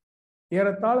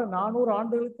 ஏறத்தாழ 400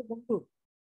 ஆண்டுகளுக்கு முன்பு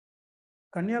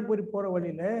கன்னியாகுமரி போற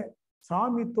வழியில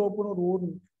சாமி தோப்புன்னு ஒரு ஊர்,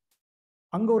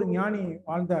 அங்க ஒரு ஞானி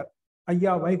வாழ்ந்தார்,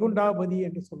 ஐயா வைகுண்டாபதி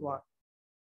என்று சொல்வார்.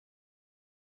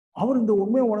 அவர் இந்த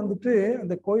உண்மையை உணர்ந்துட்டு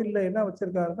அந்த கோயில்ல என்ன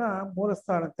வச்சிருக்காருன்னா,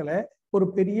 மூலஸ்தானத்துல ஒரு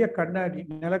பெரிய கண்ணாடி,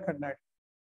 நில கண்ணாடி.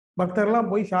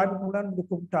 பக்தர்லாம் போய் சாமி கும்பிடான்னு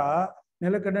கூப்பிட்டா,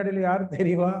 நில கண்ணாடியில யாரும்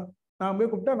தெரியுவா? நான்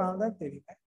போய் கூப்பிட்டா நான் தான்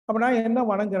தெரியுவேன். அப்ப நான் என்ன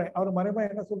வணங்குறேன்? அவர் மறைமா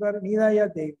என்ன சொல்றாரு? நீதாயா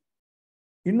தெய்வம்.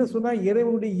 இன்னும் சொன்னா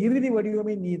இறைவனுடைய இறுதி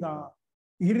வடிவமே நீதான்,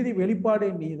 இறுதி வெளிப்பாடே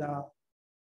நீதான்.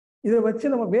 இதை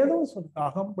வச்சு நம்ம வேதம் சொல்றோம்,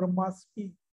 அகம் பிரம்மாஸ்மி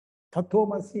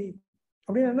தத்துவமசி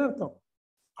அப்படின்னு என்ன அர்த்தம்?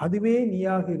 அதுவே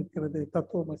நீயாக இருக்கிறது,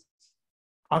 தத்துவமசி.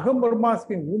 அகம்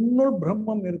பிரம்மாஸ்மி, உன்னுள்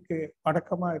பிரம்மம் இருக்கு,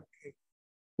 அடக்கமா இருக்கு,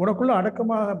 உனக்குள்ள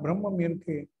அடக்கமாக பிரம்மம்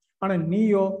இருக்கு. ஆனா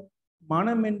நீயோ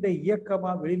மனம் என்ற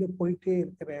இயக்கமா வெளியில போயிட்டே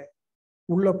இருக்கிற.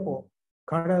 உள்ள போ,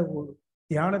 கடவுள்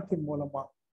தியானத்தின் மூலமா,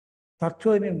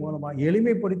 தற்சோதனையின் மூலமா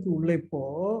எளிமைப்படுத்தி உள்ளே போ.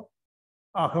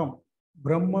 அகம்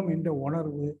பிரம்மம் என்ற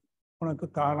உணர்வு உனக்கு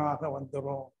தானாக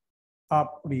வந்துடும்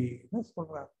அப்படின்னு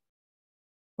சொல்றாரு.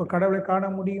 இப்போ கடவுளை காண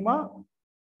முடியுமா?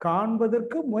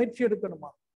 காண்பதற்கு முயற்சி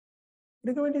எடுக்கணுமா?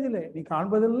 எடுக்க வேண்டியதில்லை. நீ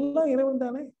காண்பதெல்லாம் இறைவன்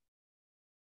தானே.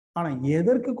 ஆனா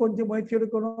எதற்கு கொஞ்சம் முயற்சி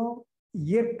எடுக்கணும்?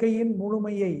 இயற்கையின்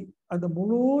முழுமையை, அந்த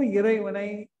முழு இறைவனை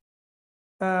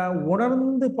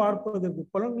உணர்ந்து பார்ப்பதற்கு.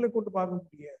 புலன்களை கொண்டு பார்க்க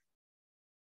முடியாது.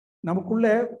 நமக்குள்ள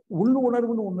உள்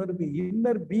உணர்வுன்னு ஒண்ணு இருக்கு.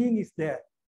 Inner being is there,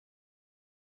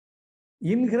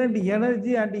 inherent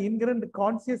energy and inherent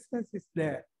consciousness is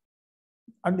there.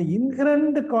 அந்த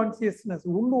இன்ஹரண்ட் கான்சியஸ்னஸ்,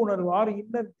 உள் உணர்வு, ஆர்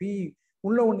இன்னர் பீயிங்,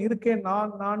 உள்ள ஒன்று இருக்கேன்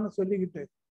நான் நான் சொல்லிக்கிட்டு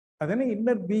அதனே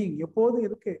இன்னர் பீயிங் எப்போதும்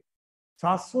இருக்கு,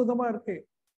 சாஸ்வதமா இருக்கு,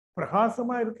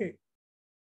 பிரகாசமா இருக்கு.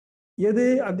 எது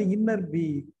அந்த இன்னர்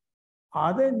பீயிங்?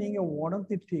 அதை நீங்க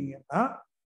உணர்த்திட்டீங்கன்னா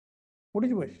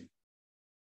முடிஞ்சு போச்சு.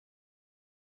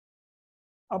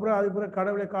 அப்புறம் அதுக்கப்புறம்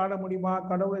கடவுளை காண முடியுமா,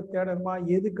 கடவுளை தேடணுமா,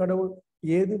 எது கடவுள்?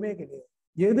 எதுவுமே கிடையாது.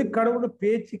 எது கடவுள்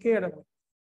பேச்சுக்கே இடம்.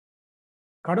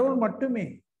 கடவுள் மட்டுமே,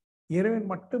 இறைவன்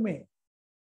மட்டுமே,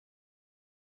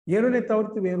 இறைவனை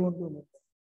தவிர்த்து வேறு ஒன்றும் இல்லை.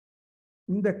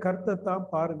 இந்த கருத்தை தான்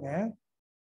பாருங்க,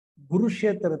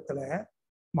 குருஷேத்திரத்துல,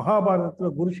 மகாபாரதத்துல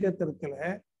குருஷேத்திரத்துல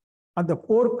அந்த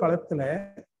போர்க்களத்துல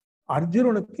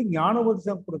அர்ஜுனனுக்கு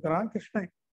ஞானோபதேசம் கொடுக்கிறான்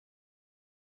கிருஷ்ணன்.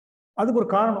 அதுக்கு ஒரு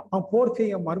காரணம், அவன் போர்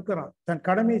செய்ய மறுக்கிறான், தன்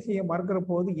கடமை செய்ய மறுக்கிற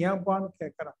போது ஏன்பான்னு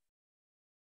கேட்கிறான்.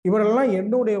 இவரெல்லாம்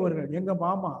என்னுடையவர்கள், எங்க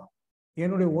மாமா,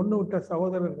 என்னுடைய ஒண்ணு விட்ட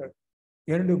சகோதரர்கள்,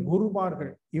 என்னுடைய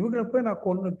குருமார்கள், இவங்களை போய் நான்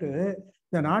கொன்னுட்டு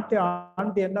இந்த நாட்டை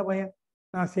ஆண்டு என்ன பயன்?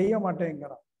 நான் செய்ய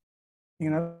மாட்டேங்கிறான்.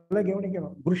 நீங்க நல்லா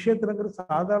கவனிக்கணும், குருஷேத்திரங்கிறது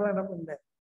சாதாரண இடம் இல்லை.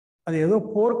 அது ஏதோ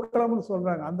போர்க்களம்னு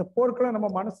சொல்றாங்க, அந்த போர்க்களம் நம்ம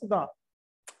மனசுதான்.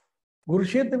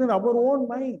 குருஷேத்திரம் அவர் ஓன்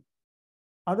மைண்ட்.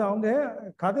 அது அவங்க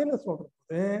கதையில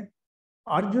சொல்றது.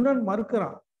 அர்ஜுனன்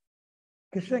மறுக்கிறான்,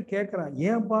 கிருஷ்ணன் கேட்கிறான்,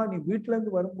 ஏன்பா நீ வீட்டுல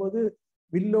இருந்து வரும்போது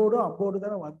வில்லோடு அம்போடு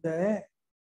தானே வந்த,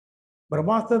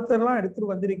 பிரம்மாஸ்திரத்தை எல்லாம்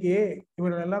எடுத்துட்டு வந்திருக்கியே,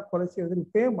 இவர்கள் எல்லாம் கொலை செய்வது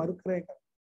இப்பே மறுக்கிறேன்.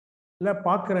 இல்ல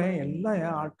பாக்குறேன், எல்லாம்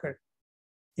என் ஆட்கள்,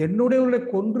 என்னுடையவர்களை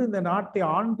கொன்று இந்த நாட்டை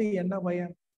ஆண்டு என்ன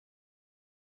பயன்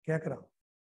கேட்கிறான்.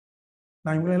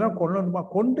 நான் இவங்களெல்லாம் கொல்லணுமா?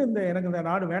 கொண்டு இந்த எனக்கு இந்த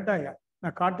நாடு வேண்டாயா,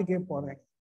 நான் காட்டுக்கே போறேன்.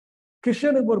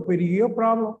 கிருஷ்ணனுக்கு ஒரு பெரிய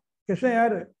ப்ராப்ளம். கிருஷ்ணன்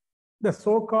யாரு? இந்த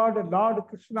சோ கால்டு லார்டு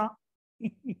கிருஷ்ணா.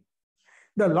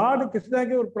 இந்த லார்டு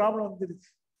கிருஷ்ணாக்கே ஒரு ப்ராப்ளம் வந்துருச்சு.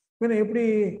 இவனை எப்படி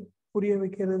புரிய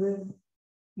வைக்கிறது?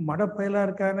 மடப்பயலா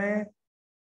இருக்கானே,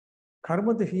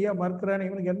 கர்மத்தை செய்ய மறுக்கிறானே,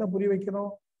 இவனுக்கு என்ன புரிய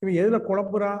வைக்கணும்? இவன் எதுல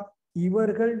குழம்புறான்?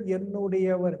 இவர்கள்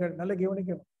என்னுடையவர்கள். நல்லா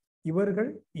கவனிக்கணும்,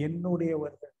 இவர்கள்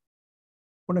என்னுடையவர்கள்.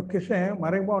 உனக்கு கிருஷ்ணன்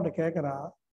மறைமுகமா அவனை கேட்கிறா,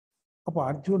 அப்ப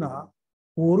அர்ஜுனா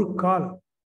ஒரு கால்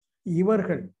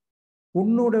இவர்கள்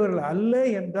உன்னுடையவர்கள் அல்ல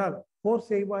என்றால் போர்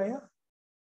செய்வாயா?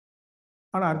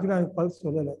 ஆனா அர்ஜுனா பதில்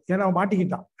சொல்லலை. ஏன்னா அவன்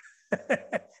மாட்டிக்கிட்டான்,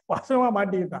 வசமா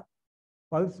மாட்டிக்கிட்டான்,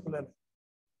 பதில் சொல்லலை.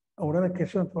 உடனே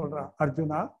கிருஷ்ணன் சொல்றான்,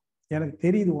 அர்ஜுனா எனக்கு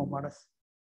தெரியுது உன் மனசு,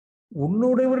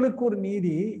 உன்னுடையவர்களுக்கு ஒரு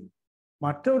நீதி,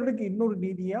 மற்றவர்களுக்கு இன்னொரு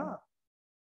நீதியா?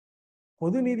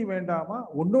 பொது நீதி வேண்டாமா?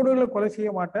 உன்னுடையவர்களை கொலை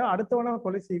செய்ய மாட்டேன், அடுத்தவன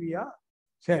கொலை செய்வியா?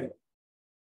 சரி,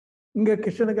 இங்க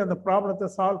கிருஷ்ணனுக்கு அந்த ப்ராப்ளத்தை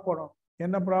சால்வ் பண்ணணும்.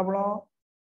 என்ன ப்ராப்ளம்?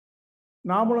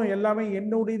 நாமளும் எல்லாமே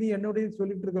என்னுடையது என்னுடையது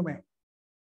சொல்லிட்டு இருக்கோமே,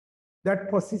 that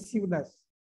possessiveness.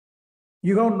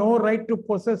 You have no right to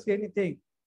possess anything.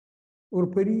 ஒரு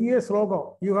பெரிய ஸ்லோகம்,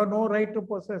 you have no right to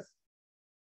possess.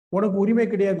 உனக்கு உரிமை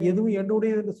கிடையாது, எதுவும்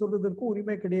என்னுடையது என்று சொல்றதற்கு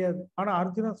உரிமை கிடையாது. ஆனா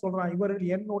அர்ஜுனன் சொல்றான்,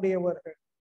 இவர்கள் என்னுடையவர்கள்.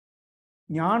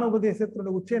 ஞான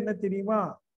உபதேசத்தினுடைய உச்சம் என்ன தெரியுமா?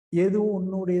 எதுவும்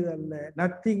உன்னுடையது அல்ல.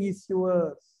 Nothing is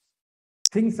yours,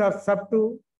 things are sub to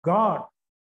God.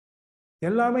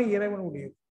 எல்லாமே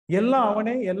இறைவனுடையது, எல்லாம்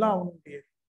அவனே, எல்லாம் அவனுடையது.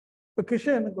 இப்ப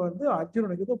கிருஷ்ணனுக்கு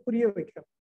அர்ஜுனனுக்கு இதை புரிய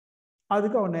வைக்கணும்.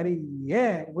 அதுக்கு அவன் நிறைய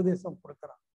உபதேசம்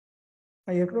கொடுக்குறான்.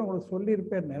 நான் ஏற்கனவே உங்களுக்கு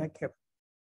சொல்லியிருப்பேன் நினைக்கிறேன்.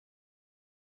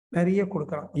 நிறைய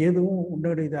கொடுக்குறான், எதுவும்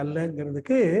உன்னுடையது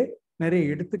அல்லங்கிறதுக்கு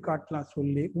நிறைய எடுத்துக்காட்டலாம்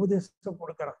சொல்லி உபதேசம்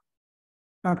கொடுக்குறான்.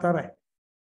 நான் தரேன்.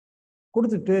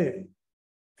 கொடுத்துட்டு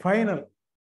ஃபைனல்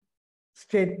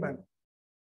ஸ்டேட்மெண்ட்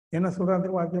என்ன சொல்றான்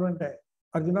தெரியுமா அர்ஜுனன்ட்ட?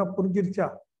 அர்ஜுனா புரிஞ்சிருச்சா?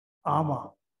 ஆமா.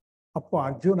 அப்போ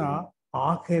அர்ஜுனா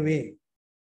ஆகவே,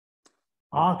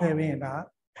 ஆகவேனா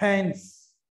ஹேண்ட்ஸ்,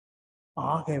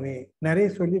 ஆகவே நிறைய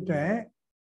சொல்லிட்டேன்,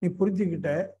 நீ புரிஞ்சுக்கிட்ட.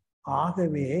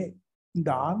 ஆகவே இந்த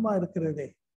ஆன்மா இருக்கிறதே,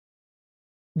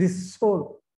 திஸ் சோல்,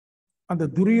 அந்த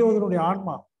துரியோதனுடைய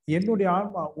ஆன்மா, என்னுடைய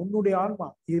ஆன்மா, உன்னுடைய ஆன்மா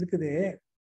இருக்குதே,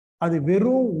 அது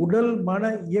வெறும் உடல்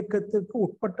மன இயக்கத்திற்கு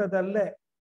உட்பட்டதல்ல.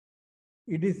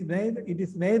 இட்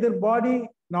இஸ் நெய்தர் பாடி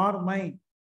நார் மைண்ட்.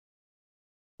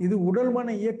 இது உடல்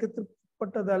மன இயக்கத்திற்கு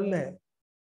உட்பட்டதல்ல.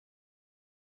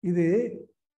 இது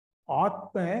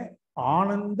ஆத்ம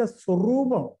ஆனந்த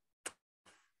சொரூபம்,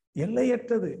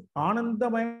 எல்லையற்றது,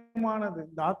 ஆனந்தமயமானது.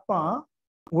 இந்த ஆத்மா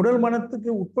உடல்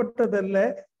மனத்துக்கு உட்பட்டதல்ல,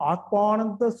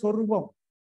 ஆத்மானந்த சொரூபம்.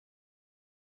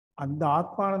 அந்த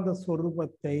ஆத்மானந்த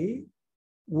சொரூபத்தை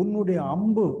உன்னுடைய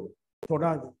அம்பு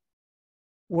தொடாது,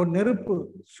 உன் நெருப்பு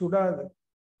சுடாது,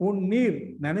 உன் நீர்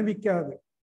நனவிக்காது.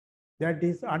 That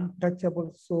is untouchable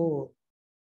soul.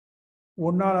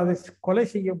 உன்னால் அதை கொலை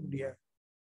செய்ய முடியாது.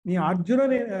 நீ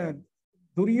அர்ஜுனன்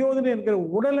துரியோதனன் என்கிற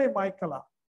உடலை மாய்க்கலாம்,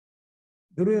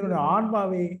 துரியோதனுடைய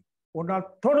ஆன்மாவை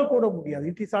உன்னால் தொடக்கூட முடியாது.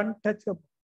 It is untouchable.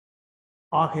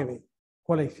 ஆகவே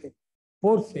கொலை செய்,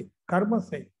 போர் செய், கர்மம்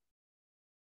செய்.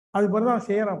 அது மாதிரிதான்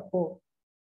செய்யறோம்.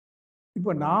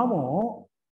 இப்போ நாமும்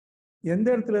எந்த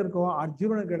இடத்துல இருக்கோம்?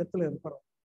 அர்ஜுனனுக்கு இடத்துல இருக்கிறோம்.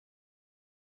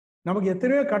 நமக்கு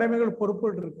எத்தனையோ கடமைகள்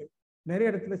பொறுப்புகள் இருக்கு,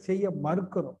 நிறைய இடத்துல செய்ய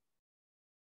மறுக்கிறோம்,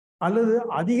 அல்லது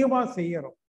அதிகமா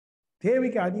செய்யறோம்,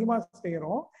 தேவைக்கு அதிகமா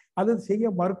செய்யறோம், அல்லது செய்ய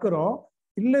மறுக்கிறோம்,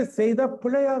 இல்ல செய்தா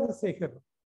பிழையாக செய்கிறோம்.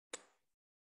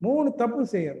 3 தப்பு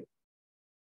செய்யறோம்.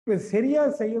 இப்ப சரியா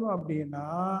செய்யணும் அப்படின்னா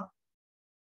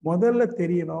முதல்ல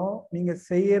தெரியணும், நீங்க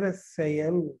செய்யற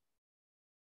செயல்.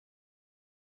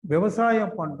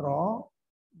 விவசாயம் பண்றோம்,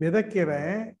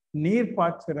 விதைக்கிறேன், நீர்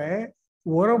பாய்ச்சுறேன்,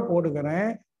 உரம்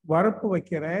போடுகிறேன், வரப்பு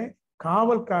வைக்கிறேன்,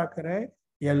 காவல் காக்கிறேன்,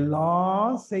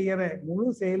 எல்லாம் செய்யறேன், முழு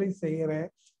செயலையும் செய்யறேன்.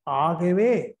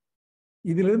 ஆகவே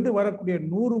இதிலிருந்து வரக்கூடிய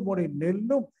 100 மூடை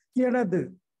நெல்லும் எனது.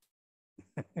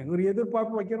 ஒரு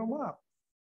எதிர்பார்ப்பு வைக்கிறோமா?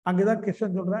 அங்கதான்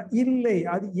கிருஷ்ணன் சொல்றான், இல்லை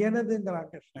அது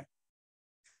எனதுங்கிறான் கிருஷ்ணன்.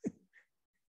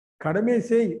 கடமை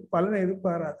செய், பலனை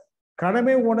எதிர்பாராது.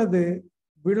 கடமை உனது,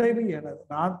 விளைவு எனது.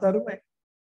 நான் தருவேன்.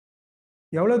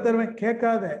 எவ்வளவு தருவேன்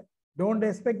கேட்காத. Don't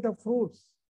expect the fruits.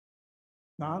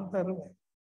 நான் தருவேன்.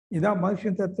 இதான்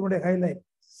மனுஷன் தத்துவனுடைய ஹைலைட்.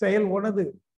 செயல் உனது,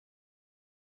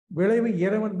 விளைவு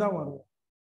இறைவன் தான் வருவோம்.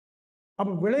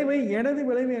 அப்ப விளைவை எனது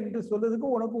விளைவு என்று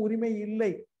சொல்றதுக்கு உனக்கு உரிமை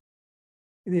இல்லை.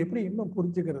 இது எப்படி இன்னும்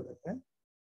புரிஞ்சுக்கிறது?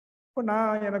 இப்ப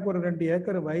நான் எனக்கு ஒரு 2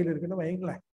 ஏக்கர் வயல் இருக்குன்னு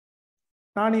வைங்களேன்.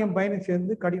 நான் என் பையனை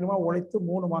சேர்ந்து கடினமா உழைத்து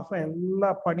 3 மாசம் எல்லா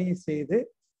பணியும் செய்து,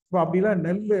 இப்போ அப்படிலாம்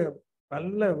நெல்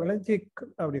நல்ல விளைஞ்சி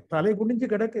அப்படி தலை குனிஞ்சு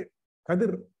கிடக்கு.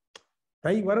 கதிர்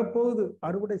தை வரப்போகுது,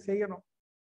 அறுவடை செய்யணும்.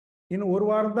 இன்னும் 1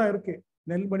 வாரம் தான் இருக்கு,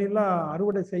 நெல் மணிலாம்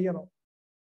அறுவடை செய்யணும்.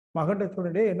 மகன்கிட்ட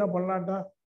சொன்னே என்ன பண்ணலான்டா?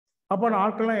 அப்போ நான்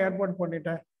ஆட்கள்லாம் ஏற்பாடு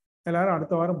பண்ணிட்டேன், எல்லாரும்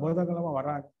அடுத்த வாரம் புதன்கிழமை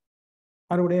வராங்க,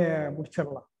 அறுவடையை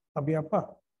முடிச்சிடலாம். அப்படியாப்பா?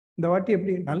 இந்த வாட்டி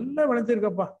எப்படி நல்லா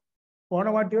விளைஞ்சிருக்கப்பா,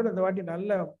 போன வாட்டியோட இந்த வாட்டி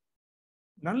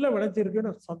நல்ல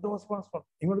விளைஞ்சிருக்குன்னு சந்தோஷமா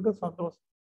சொல்றேன். இவனுக்கும் சந்தோஷம்.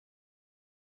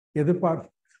 எதிர்பார்ப்பு.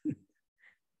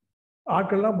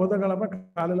 ஆட்கள்லாம் புதன்கிழமை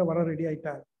காலையில வர ரெடி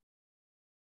ஆயிட்டாங்க.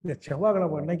 இந்த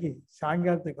செவ்வாய்க்கிழமை அன்னைக்கு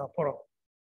சாயங்காலத்துக்கு அப்புறம்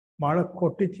மழை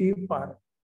கொட்டிச்சு பாரு.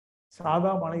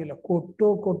 சாதா மழையில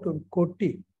கொட்டி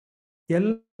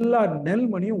எல்லா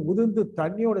நெல்மணியும் உதிர்ந்து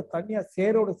தண்ணியா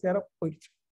சேரோட சேர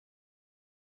போயிடுச்சு.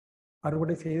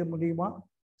 அறுவடை செய்ய முடியுமா?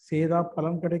 செய்தா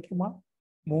பலன் கிடைக்குமா?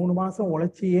 3 மாசம்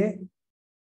உழைச்சியே.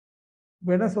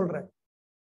 என்ன சொல்ற?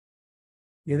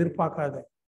 எதிர்பார்க்காத,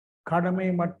 கடமை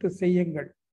மட்டும் செய்யுங்கள்.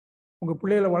 உங்க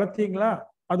பிள்ளைகளை வளர்த்தீங்களா?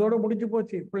 அதோட முடிஞ்சு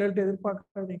போச்சு. பிள்ளைகள்ட்ட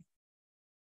எதிர்பார்க்காதீங்க.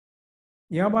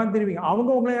 ஏமாந்துருவீங்க. அவங்க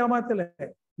உங்களை ஏமாத்தல,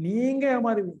 நீங்க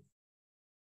ஏமாறுவீங்க.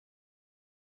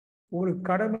 உங்களுக்கு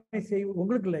கடமை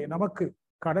உங்களுக்கு இல்லை, நமக்கு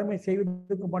கடமை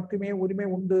செய்வதற்கு மட்டுமே உரிமை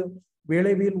உண்டு,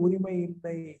 விளைவில் உரிமை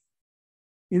இல்லை.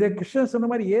 இதை கிருஷ்ணன் சொன்ன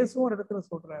மாதிரி இயேசுவும் ஒரு இடத்துல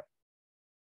சொல்றார்,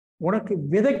 உனக்கு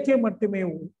விதைக்க மட்டுமே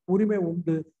உரிமை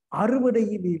உண்டு,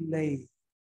 அறுவடையில் இல்லை.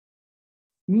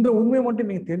 இந்த உண்மையை மட்டும்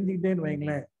நீங்க தெரிஞ்சுக்கிட்டேன்னு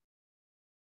வைங்களேன்,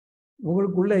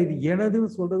 உங்களுக்குள்ள இது எனதுன்னு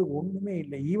சொல்றது ஒண்ணுமே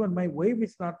இல்லை. Even my wife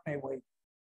is not my wife,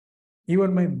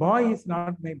 even my boy is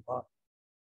not my boy.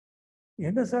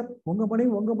 என்ன சார்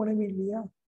உங்க மனைவி இல்லையா?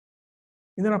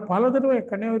 இதை நான் பல தடவை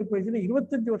கன்னியாகுமரி பேசினா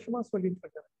 25 வருஷமா சொல்லிட்டு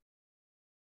இருக்கிறேன்.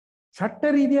 சட்ட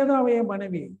ரீதியா தான் அவன் என்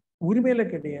மனைவி, உரிமையில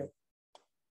கிடையாது.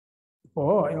 இப்போ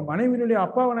என் மனைவியினுடைய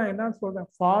அப்பாவை நான் என்னன்னு சொல்றேன்,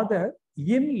 ஃபாதர்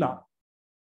இன்லா.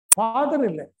 ஃபாதர்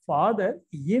இல்லை, ஃபாதர்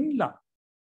இன்லா.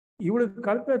 இவளுக்கு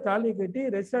கழுத்துல தாலி கட்டி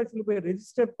ரெஜிஸ்ட்ரேஷன்ல போய்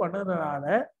ரெஜிஸ்டர் பண்ணதுனால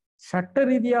சட்ட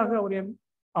ரீதியாக அவர் என்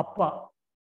அப்பா,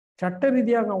 சட்ட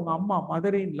ரீதியாக அவங்க அம்மா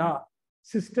மதர் இன்லா,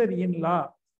 சிஸ்டர் இன்லா.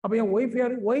 அப்ப என் ஒய்ஃப்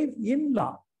யாரு? Wife in-law.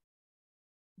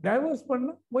 டைவர்ஸ் பண்ண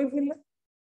ஒய்ஃப் இல்லை.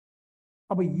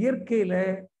 அப்ப இயற்கையில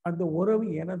அந்த உறவு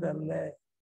எனது அல்ல.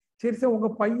 சரி சார், உங்க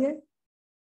பையன்,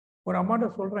 ஒரு அம்மாட்ட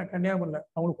சொல்றேன் கன்னியாகுமரியில,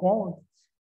 அவங்களுக்கு கோவம் வந்துச்சு.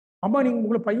 அம்மா நீங்க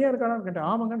உங்களுக்கு பையன் இருக்கானான்னு கேட்டேன்.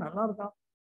 ஆமாங்க நல்லா இருக்கான்.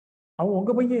 அவன்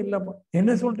உங்க பையன் இல்லம்மா.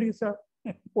 என்ன சொல்றீங்க சார்?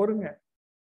 பொறுங்க.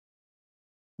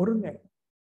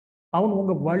 அவன்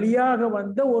உங்க வழியாக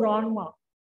வந்த ஒரு ஆன்மா.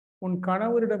 உன்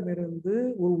கணவரிடம் இருந்து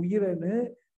ஒரு உயிரணு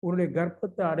உன்னுடைய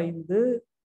கர்ப்பத்தை அடைந்து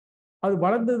அது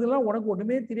வளர்ந்ததுலாம் உனக்கு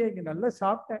ஒண்ணுமே தெரியாது. நல்லா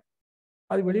சாப்பிட்டேன்,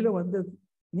 அது வெளியில வந்தது.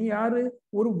 நீ யாரு?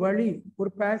 ஒரு வழி, ஒரு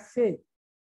பேசேஜ்.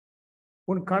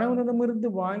 உன் கணவனிடமிருந்து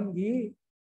வாங்கி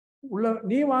உள்ள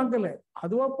நீ வாங்கல,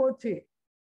 அதுவா போச்சு,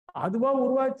 அதுவா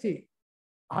உருவாச்சு,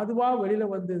 அதுவா வெளியில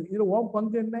வந்தது. இதுல உன்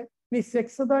பங்கு என்ன? நீ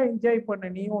செக்ஸ் தான் என்ஜாய் பண்ண,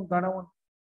 நீ உன் கணவன்.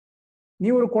 நீ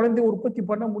ஒரு குழந்தைய உற்பத்தி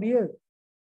பண்ண முடியாது.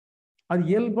 அது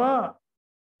இயல்பா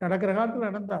நடக்கிற காலத்துல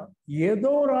நடந்தா. ஏதோ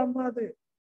ஒரு ஆன்மா அது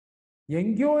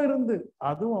எங்கேயோ இருந்து,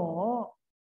 அதுவும்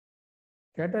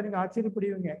கேட்டா நீங்க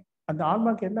ஆச்சரியப்படுவீங்க, அந்த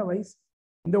ஆன்மாக்கு என்ன வயசு?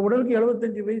 இந்த உடலுக்கு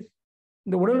 75 வயசு.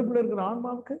 இந்த உடலுக்குள்ள இருக்கிற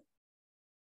ஆன்மாவுக்கு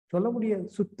சொல்ல முடியாது.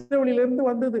 சுத்த வெளியிலிருந்து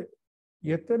வந்தது.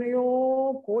 எத்தனையோ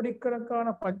கோடிக்கணக்கான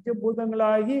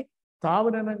பஞ்சபூதங்களாகி,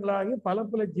 தாவரங்களாகி,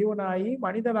 பல ஜீவனாகி,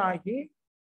 மனிதனாகி,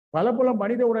 பல பல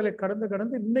மனித உடலை கடந்து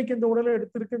கடந்து இன்னைக்கு இந்த உடலை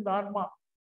எடுத்திருக்கு இந்த ஆன்மா.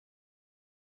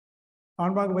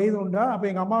 ஆன்மாவுக்கு வயது உண்டா? அப்ப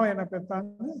எங்க அம்மாவை என்ன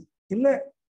பெற்றாங்க? இல்ல.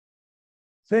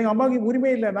 சோ எங்க அம்மாவுக்கு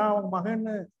உரிமை இல்லை. நான் அவங்க மகன்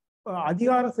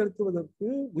அதிகாரம் செலுத்துவதற்கு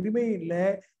உரிமை இல்லை.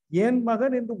 என்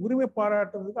மகன் என்று உரிமை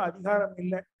பாராட்டுவதற்கு அதிகாரம்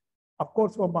இல்லை.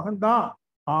 அப்கோர்ஸ் உன் மகன் தான்,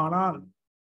 ஆனால்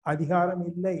அதிகாரம்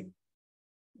இல்லை,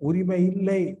 உரிமை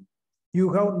இல்லை. You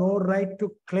have no right to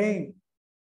claim.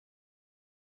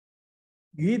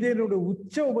 கீதையினுடைய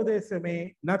உச்ச உபதேசமே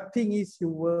நத்திங் இஸ்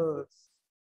யுவர்ஸ்.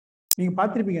 நீங்க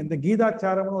பார்த்திருப்பீங்க, இந்த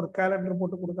கீதாச்சாரம்னு ஒரு கேலண்டர்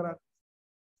போட்டு கொடுக்கிறார்.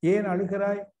 ஏன்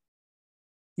அழுகிறாய்?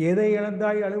 எதை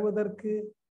இழந்தாய் அழுவதற்கு?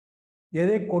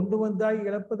 எதை கொண்டு வந்தாய்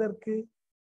இழப்பதற்கு?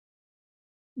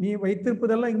 நீ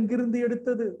வைத்திருப்பதெல்லாம் இங்கிருந்து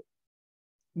எடுத்தது.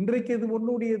 இன்றைக்கு இது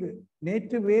உன்னுடையது,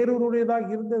 நேற்று வேறொருடையதாக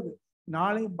இருந்தது,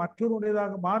 நாளை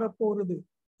மற்றொருடையதாக மாறப்போகிறது.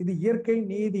 இது இயற்கை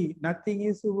நீதி. Nothing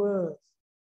is yours.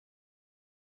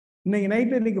 இன்னைக்கு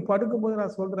நைட்டு இன்னைக்கு படுக்கும்போது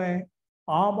நான் சொல்றேன்,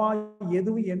 ஆமா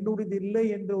எதுவும் என்னுடையது இல்லை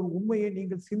என்ற ஒரு உண்மையை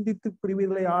நீங்கள் சிந்தித்து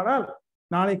புரிவீர்களே ஆனால்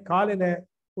நாளை காலையில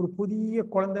ஒரு புதிய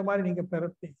குழந்தை மாதிரி நீங்க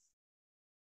பிறப்பீங்க.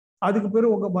 அதுக்கு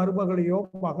பிறகு உங்க மருமகளையோ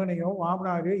மகனையோ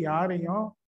மாமனாரையோ யாரையும்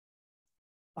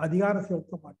அதிகாரம்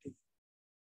செலுத்த மாட்டீங்க.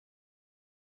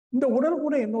 இந்த உடல்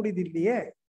கூட என்னுடையது இல்லையே.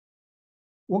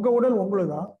 உங்க உடல்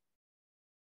உங்களுதான்.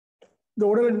 இந்த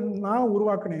உடலை நான்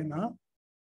உருவாக்கினேன்னா,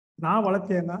 நான்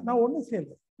வளர்த்தேன்னா, நான் ஒண்ணும்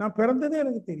செய்யல. நான் பிறந்ததே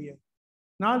எனக்கு தெரியாது.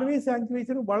 4 வயசு 5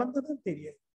 வயசுல வளர்ந்ததும்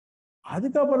தெரியாது.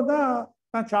 அதுக்கப்புறம் தான்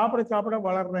நான் சாப்பிட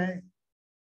வளர்றேன்.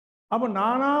 அப்ப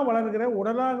நானா வளர்கிறேன்.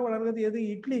 உடலாக வளர்கிறது எது?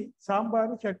 இட்லி,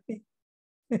 சாம்பார், சட்னி.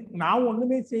 நான்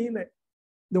ஒண்ணுமே செய்யல.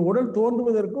 இந்த உடல்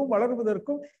தோன்றுவதற்கும்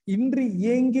வளர்வதற்கும் இன்று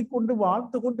இயங்கி கொண்டு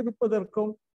வாழ்ந்து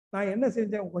கொண்டிருப்பதற்கும் நான் என்ன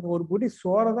செஞ்சேன்? கொஞ்சம் ஒரு புடி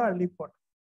சோறை தான் அள்ளி போட்டேன்.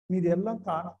 மீது எல்லாம்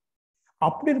தானா.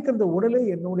 அப்படி இருக்கிற இந்த உடலே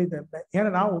என்னுடையது அல்ல. ஏன்னா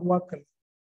நான் உருவாக்கல.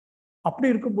 அப்படி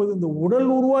இருக்கும்போது இந்த உடல்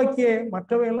உருவாக்கிய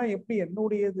மற்றவை எல்லாம் எப்படி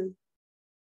என்னுடையது?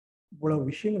 இவ்வளவு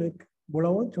விஷயங்கள் இருக்கு.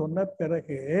 இவ்வளவும் சொன்ன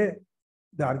பிறகு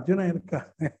இந்த அர்ஜுனன் இருக்கா,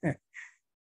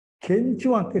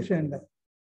 கெஞ்சுவான் கிருஷ்ணன்.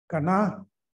 கண்ணா,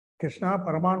 கிருஷ்ணா,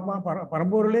 பரமாத்மா,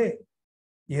 பரம்பொருளே,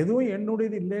 எதுவும்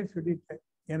என்னுடையது இல்லைன்னு சொல்லிட்டேன்.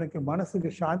 எனக்கு மனசுக்கு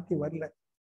சாந்தி வரல.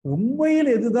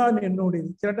 உண்மையில் எதுதான்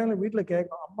என்னுடையது? சில டைம்ல வீட்டுல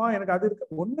கேட்கும், அம்மா எனக்கு அது இருக்கு.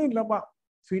 ஒண்ணும் இல்லம்மா,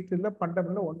 ஸ்வீட் இல்லை, பண்டம்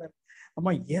இல்லை, ஒண்ணு இல்லை.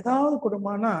 அம்மா ஏதாவது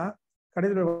கொடுமானா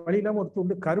கடைசியில் வழி இல்லாம ஒரு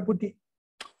துண்டு கருப்புட்டி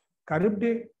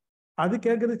அது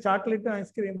கேட்குறது. சாக்லேட்டும்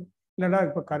ஐஸ்கிரீம் இல்லடா,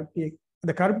 இப்ப கருப்பட்டி,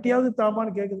 அந்த கருப்பட்டியாவது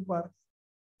தாமான்னு கேட்குது பாரு.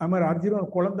 அது மாதிரி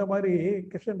அர்ஜுனன் குழந்தை மாதிரி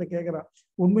கிருஷ்ணன் கேட்கிறான்,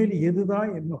 உண்மையில் எதுதான்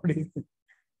என்னுடையது?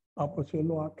 அப்ப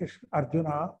சொல்லுவான்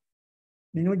அர்ஜுனா,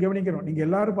 நீங்களும் கவனிக்கணும், நீங்க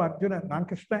எல்லாரும் அர்ஜுனன், நான்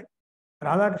கிருஷ்ணன்,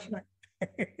 ராதாகிருஷ்ணன்.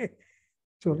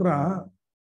 சொல்றான்,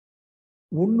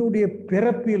 உன்னுடைய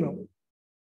பிறப்பிலும்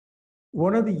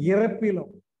உனது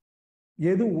இறப்பிலும்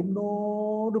எது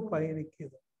உன்னோடு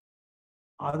பயணிக்குது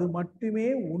அது மட்டுமே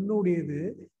உன்னுடையது.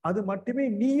 அது மட்டுமே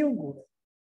நீயும் கூட.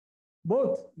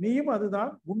 போத், நீயும்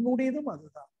அதுதான், உன்னுடையதும்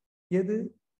அதுதான். எது?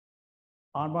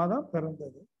 ஆன்மாதான்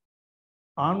பிறந்தது,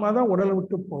 ஆன்மாதான் உடலை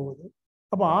விட்டு போகுது.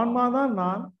 அப்ப ஆன்மாதான்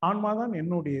நான், ஆன்மாதான்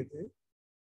என்னுடையது.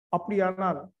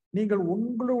 அப்படியானால் நீங்கள்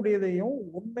உங்களுடையதையும்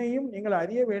உன்னையும் நீங்கள்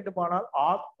அறிய வேண்டுமானால்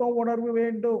ஆத்ம உணர்வு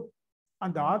வேண்டும்.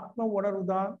 அந்த ஆத்ம உணர்வு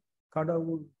தான்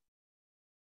கடவுள்.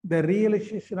 The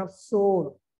realization of soul,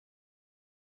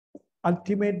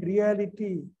 ultimate reality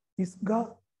is God.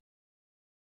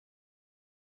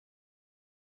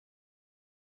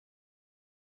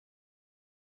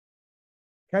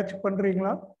 Catch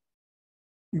பண்றீங்களா?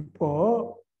 இப்போ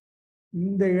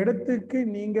இந்த இடத்துக்கு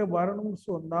நீங்க வரணும்னு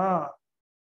சொன்னா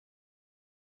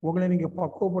உங்களை நீங்க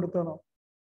பக்குவப்படுத்தணும்.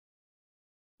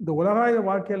 இந்த உலகாய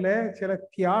வாழ்க்கையில சில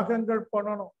தியாகங்கள்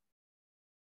பண்ணணும்.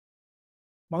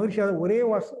 மகிழ்ச்சி அதை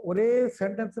ஒரே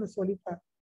சென்டென்ஸ்ல சொல்லிட்டேன்.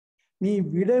 நீ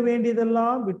விட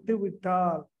வேண்டியதெல்லாம் விட்டு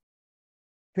விட்டால்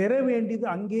பெற வேண்டியது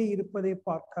அங்கே இருப்பதை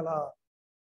பார்க்கலாம்.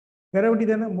 பெற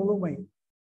வேண்டியது என்ன? முழுமை.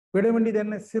 விட வேண்டியது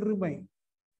என்ன? சிறுமை.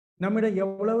 நம்மிடம்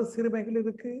எவ்வளவு சிறுமைகள்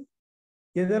இருக்கு.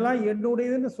 எதெல்லாம்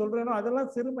என்னுடையதுன்னு சொல்றேனோ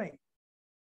அதெல்லாம் சிறுமை.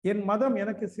 என் மதம்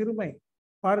எனக்கு சிறுமை.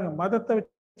 பாருங்க, மதத்தை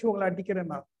வச்சு உங்களை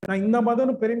அடிக்கிறேன். நான் இந்த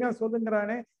மதம்னு பெருமையா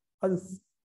சொல்லுங்கிறானே, அது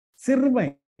சிறுமை.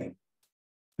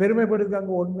 பெருமைப்படுறது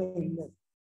அங்க ஒண்ணு இல்லை.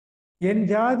 என்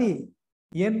ஜாதி,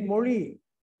 என் மொழி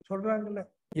சொல்றாங்கல்ல,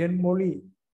 என் மொழி,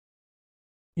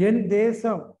 என்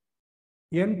தேசம்,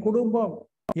 என் குடும்பம்,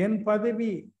 என்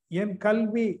பதவி, என்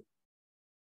கல்வி,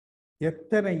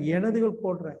 எத்தனை எனதுகள்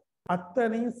போடுறேன்,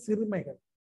 அத்தனையும் சிறுமைகள்.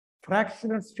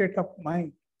 Fractional state of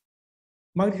mind.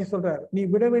 மகிழ்ச்சி சொல்றார், நீ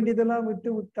விட வேண்டியதெல்லாம்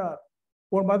விட்டு விட்டார்.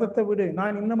 உன் மதத்தை விடு.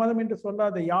 நான் இந்த மதம் என்று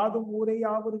சொல்லாத, யாதும் ஊரே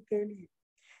யாவரும் கேள்வி.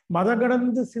 மதம்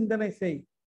கடந்து சிந்தனை செய்.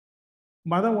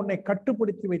 மதம் உன்னை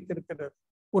கட்டுப்படுத்தி வைத்திருக்கிறது,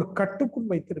 ஒரு கட்டுக்குள்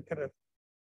வைத்திருக்கிறது.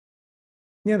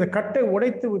 நீ அந்த கட்டை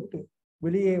உடைத்து விட்டு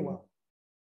வெளியே வா.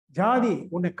 ஜாதி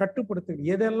உன்னை கட்டுப்படுத்து,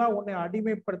 எதெல்லாம் உன்னை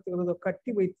அடிமைப்படுத்துகிறதோ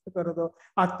கட்டி வைத்துக்கிறதோ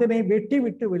அத்தனை வெட்டி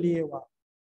விட்டு வெளியே வா.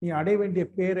 நீ அடைய வேண்டிய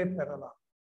பேரை பெறலாம்.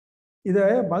 இத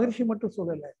மகிழ்ச்சி மட்டும்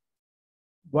சொல்லல,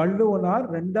 வள்ளுவனார்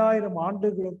 2000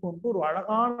 ஆண்டுகளுக்கு முன்பு ஒரு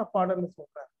அழகான பாடல்ல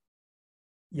சொல்றார்.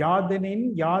 யாதனின்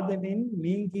யாதனின்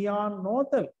நீங்கியான்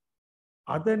நோதல்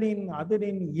அதனின்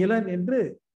அதனின் இளன் என்று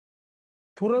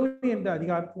துறவி என்ற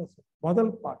அதிகாரத்துல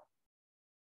முதல் பாடல்.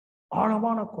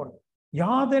 ஆழமான குரல்.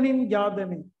 யாதனின்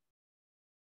யாதனின்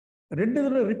 2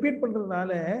 தடவை ரிப்பீட்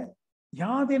பண்றதுனால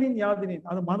யாதனின் யாதனின்,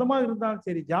 அது மதமா இருந்தாலும்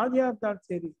சரி, ஜாதியா இருந்தாலும்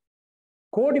சரி,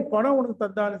 கோடி பணம் உனக்கு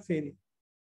தந்தாலும் சரி,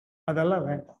 அதெல்லாம்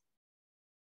வேண்டாம்.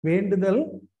 வேண்டுதல்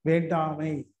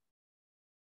வேண்டாமை.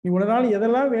 நீ உடனால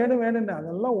எதெல்லாம் வேணும் வேணும்னு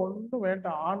அதெல்லாம் ஒன்றும்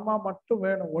வேண்டாம். ஆன்மா மட்டும்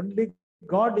வேணும். Only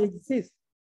God exist.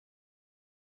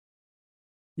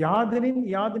 யாதனின்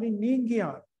யாதனின்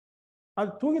நீங்கியான்.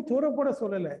 அது தூக்கி தூரப்பட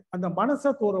சொல்லல, அந்த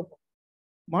மனசை தூரப்படும்.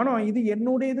 மனம் இது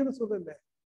என்னுடையதுன்னு சொல்லல,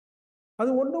 அது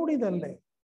உன்னுடையது அல்ல,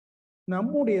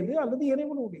 நம்முடையது அல்லது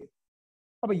இறைவனுடையது.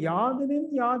 அப்ப யாதனின்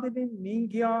யாதனின்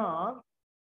நீங்கியான்,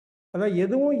 அதான்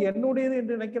எதுவும் என்னுடையது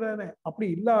என்று நினைக்கிறானே அப்படி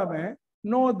இல்லாம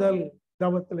நோதல்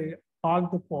தவத்துல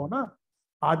ஆழ்ந்து போனா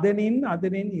அதனின்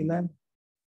அதனின் இளன்.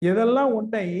 எதெல்லாம்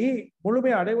உன்னை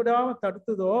முழுமை அடைவிடாம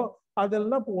தடுத்ததோ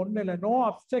அதெல்லாம் இப்போ ஒண்ணு இல்லை. No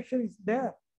obstruction is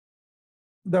there.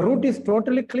 The root is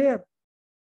totally clear.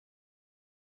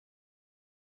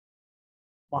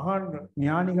 மகான்கள்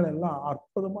ஞானிகள் எல்லாம்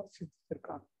அற்புதமா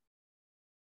சிந்திச்சிருக்காங்க.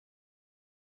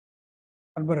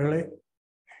 அன்பர்களே,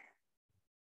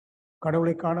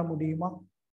 கடவுளை காண முடியுமா?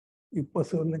 இப்ப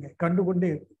சொல்லுங்க. கண்டுகொண்டே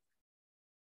இருக்கு.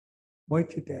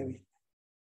 முயற்சி தேவையில்லை,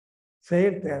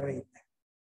 செயல் தேவையில்லை,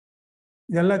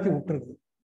 இது எல்லாத்தையும் விட்டுருது.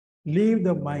 Leave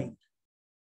the mind.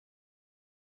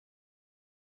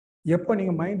 எப்ப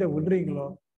நீங்க மைண்டை விடுறீங்களோ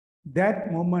that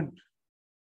moment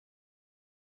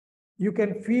you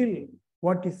can feel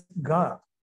what is God.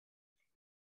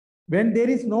 When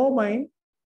there is no mind,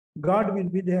 God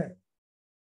will be there.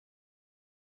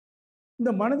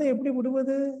 இந்த மனதை எப்படி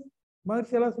விடுவது?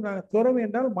 மகிழ்ச்சி எல்லாம் சொன்னாங்க, துறவு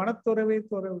என்றால் மனத்துறவே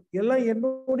துறவு. எல்லாம்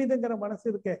என்னுடையதுங்கிற மனசு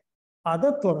இருக்கே,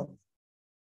 அதை துறவு.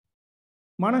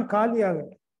 மனம்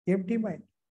காலியாகட்டும். Empty mind.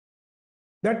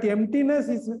 That emptiness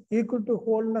is equal to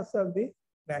wholeness of the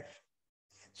action.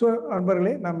 So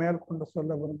அன்பர்களே, நான் மேற்கொண்டு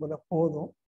சொல்ல விரும்பல, போதும்,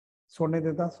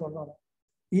 சொன்னதை தான் சொல்லணும்.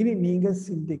 இனி நீங்க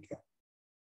சிந்திக்க,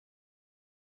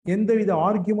 எந்தவித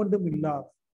ஆர்கியூமெண்ட்டும் இல்லாத,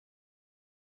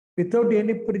 வித்தவுட்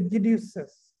எனி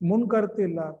ப்ரிஜுடியூசஸ், முன்கருத்து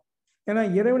இல்லாத. ஏன்னா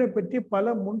இறைவனை பற்றி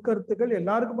பல முன்கருத்துக்கள்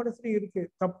எல்லாருக்கும் மனசுலையும் இருக்கு,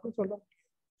 தப்பு சொல்ல முடியாது.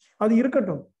 அது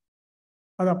இருக்கட்டும்,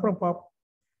 அது அப்புறம் பார்ப்போம்.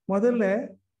 முதல்ல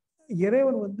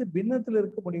இறைவன் பின்னத்தில்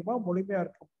இருக்க முடியுமா, முழுமையா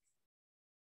இருக்க முடியும்?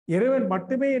 இறைவன்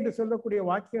மட்டுமே என்று சொல்லக்கூடிய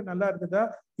வாக்கியம் நல்லா இருக்குதா,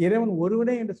 இறைவன்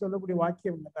ஒருவனே என்று சொல்லக்கூடிய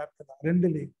வாக்கியம் நல்லா இருக்குதா?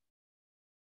 ரெண்டுலையும்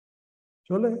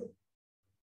சொல்லு,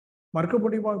 மறுக்க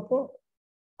முடியுமா? இப்போ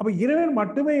அப்ப இறைவன்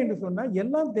மட்டுமே என்று சொன்னா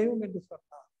எல்லாம் தெய்வம் என்று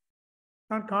சொன்னா,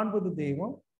 நான் காண்பது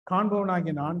தெய்வம்,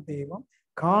 காண்பவனாகிய நான் தெய்வம்,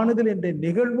 காணுதல் என்ற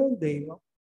நிகழ்வும் தெய்வம்.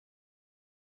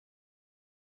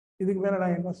 இதுக்கு மேல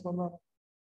நான் என்ன சொல்லணும்?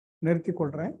 நிறுத்திக்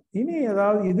கொள்றேன். இனி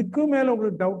ஏதாவது இதுக்கும் மேல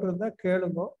உங்களுக்கு டவுட் இருந்தா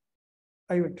கேளுங்க.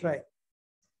 I will try.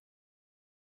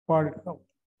 வாழ்க.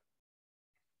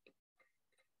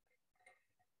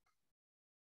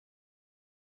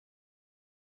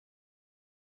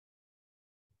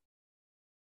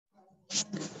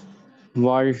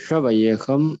 வாழ்க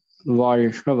வையகம்,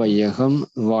 வாழ்க வையகம்,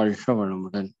 வாழ்க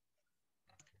வளமுடன்.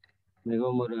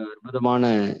 மிகவும் ஒரு அற்புதமான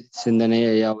சிந்தனை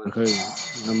ஐயா அவர்கள்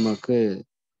நமக்கு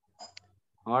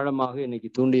ஆழமாக இன்னைக்கு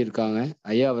தூண்டியிருக்காங்க.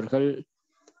 ஐயா அவர்கள்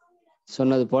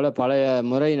சொன்னது போல பல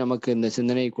முறை நமக்கு இந்த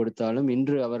சிந்தனை கொடுத்தாலும்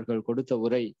இன்று அவர்கள் கொடுத்த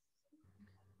உரை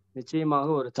நிச்சயமாக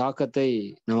ஒரு தாக்கத்தை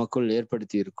நமக்குள்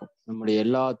ஏற்படுத்தி இருக்கும். நம்முடைய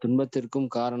எல்லா துன்பத்திற்கும்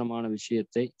காரணமான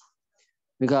விஷயத்தை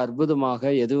மிக அற்புதமாக,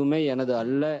 எதுவுமே எனது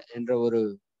அல்ல என்ற ஒரு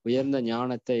உயர்ந்த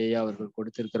ஞானத்தை ஐயா அவர்கள்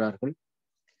கொடுத்திருக்கிறார்கள்.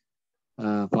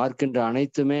 பார்க்கின்ற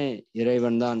அனைத்துமே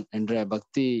இறைவன்தான் என்ற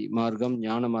பக்தி மார்க்கம்,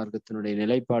 ஞான மார்க்கத்தினுடைய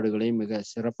நிலைப்பாடுகளை மிக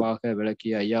சிறப்பாக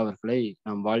விளக்கிய ஐயா அவர்களை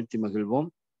நாம் வாழ்த்தி மகிழ்வோம்.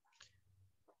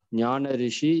 ஞான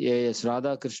ரிஷி A.S.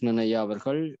 ராதாகிருஷ்ணன் ஐயா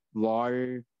அவர்கள்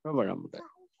வாழ்க வளமுடன்.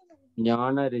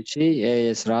 ஞான ரிஷி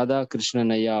A.S.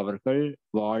 ராதாகிருஷ்ணன் ஐயா அவர்கள்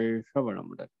வாழ்க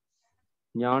வளமுடன்.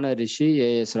 ஞான ரிஷி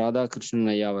A.S. ராதாகிருஷ்ணன்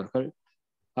ஐயா அவர்கள்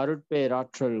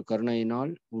அருட்பேராற்றல்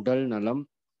கருணையினால் உடல் நலம்,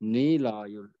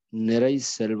 நீலாயுள், நிறை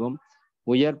செல்வம்,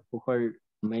 உயர் புகழ்,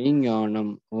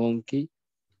 மெய்ஞானம் ஓங்கி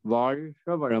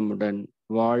வாழ்க வளமுடன்,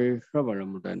 வாழ்க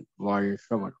வளமுடன், வாழ்க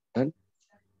வளமுடன்,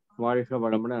 வாழ்க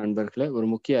வளமுடன். அன்பர்களே, ஒரு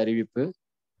முக்கிய அறிவிப்பு.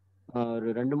 ஒரு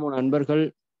 2-3 அன்பர்கள்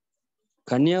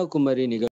கன்னியாகுமரி நிகழ்ச்சி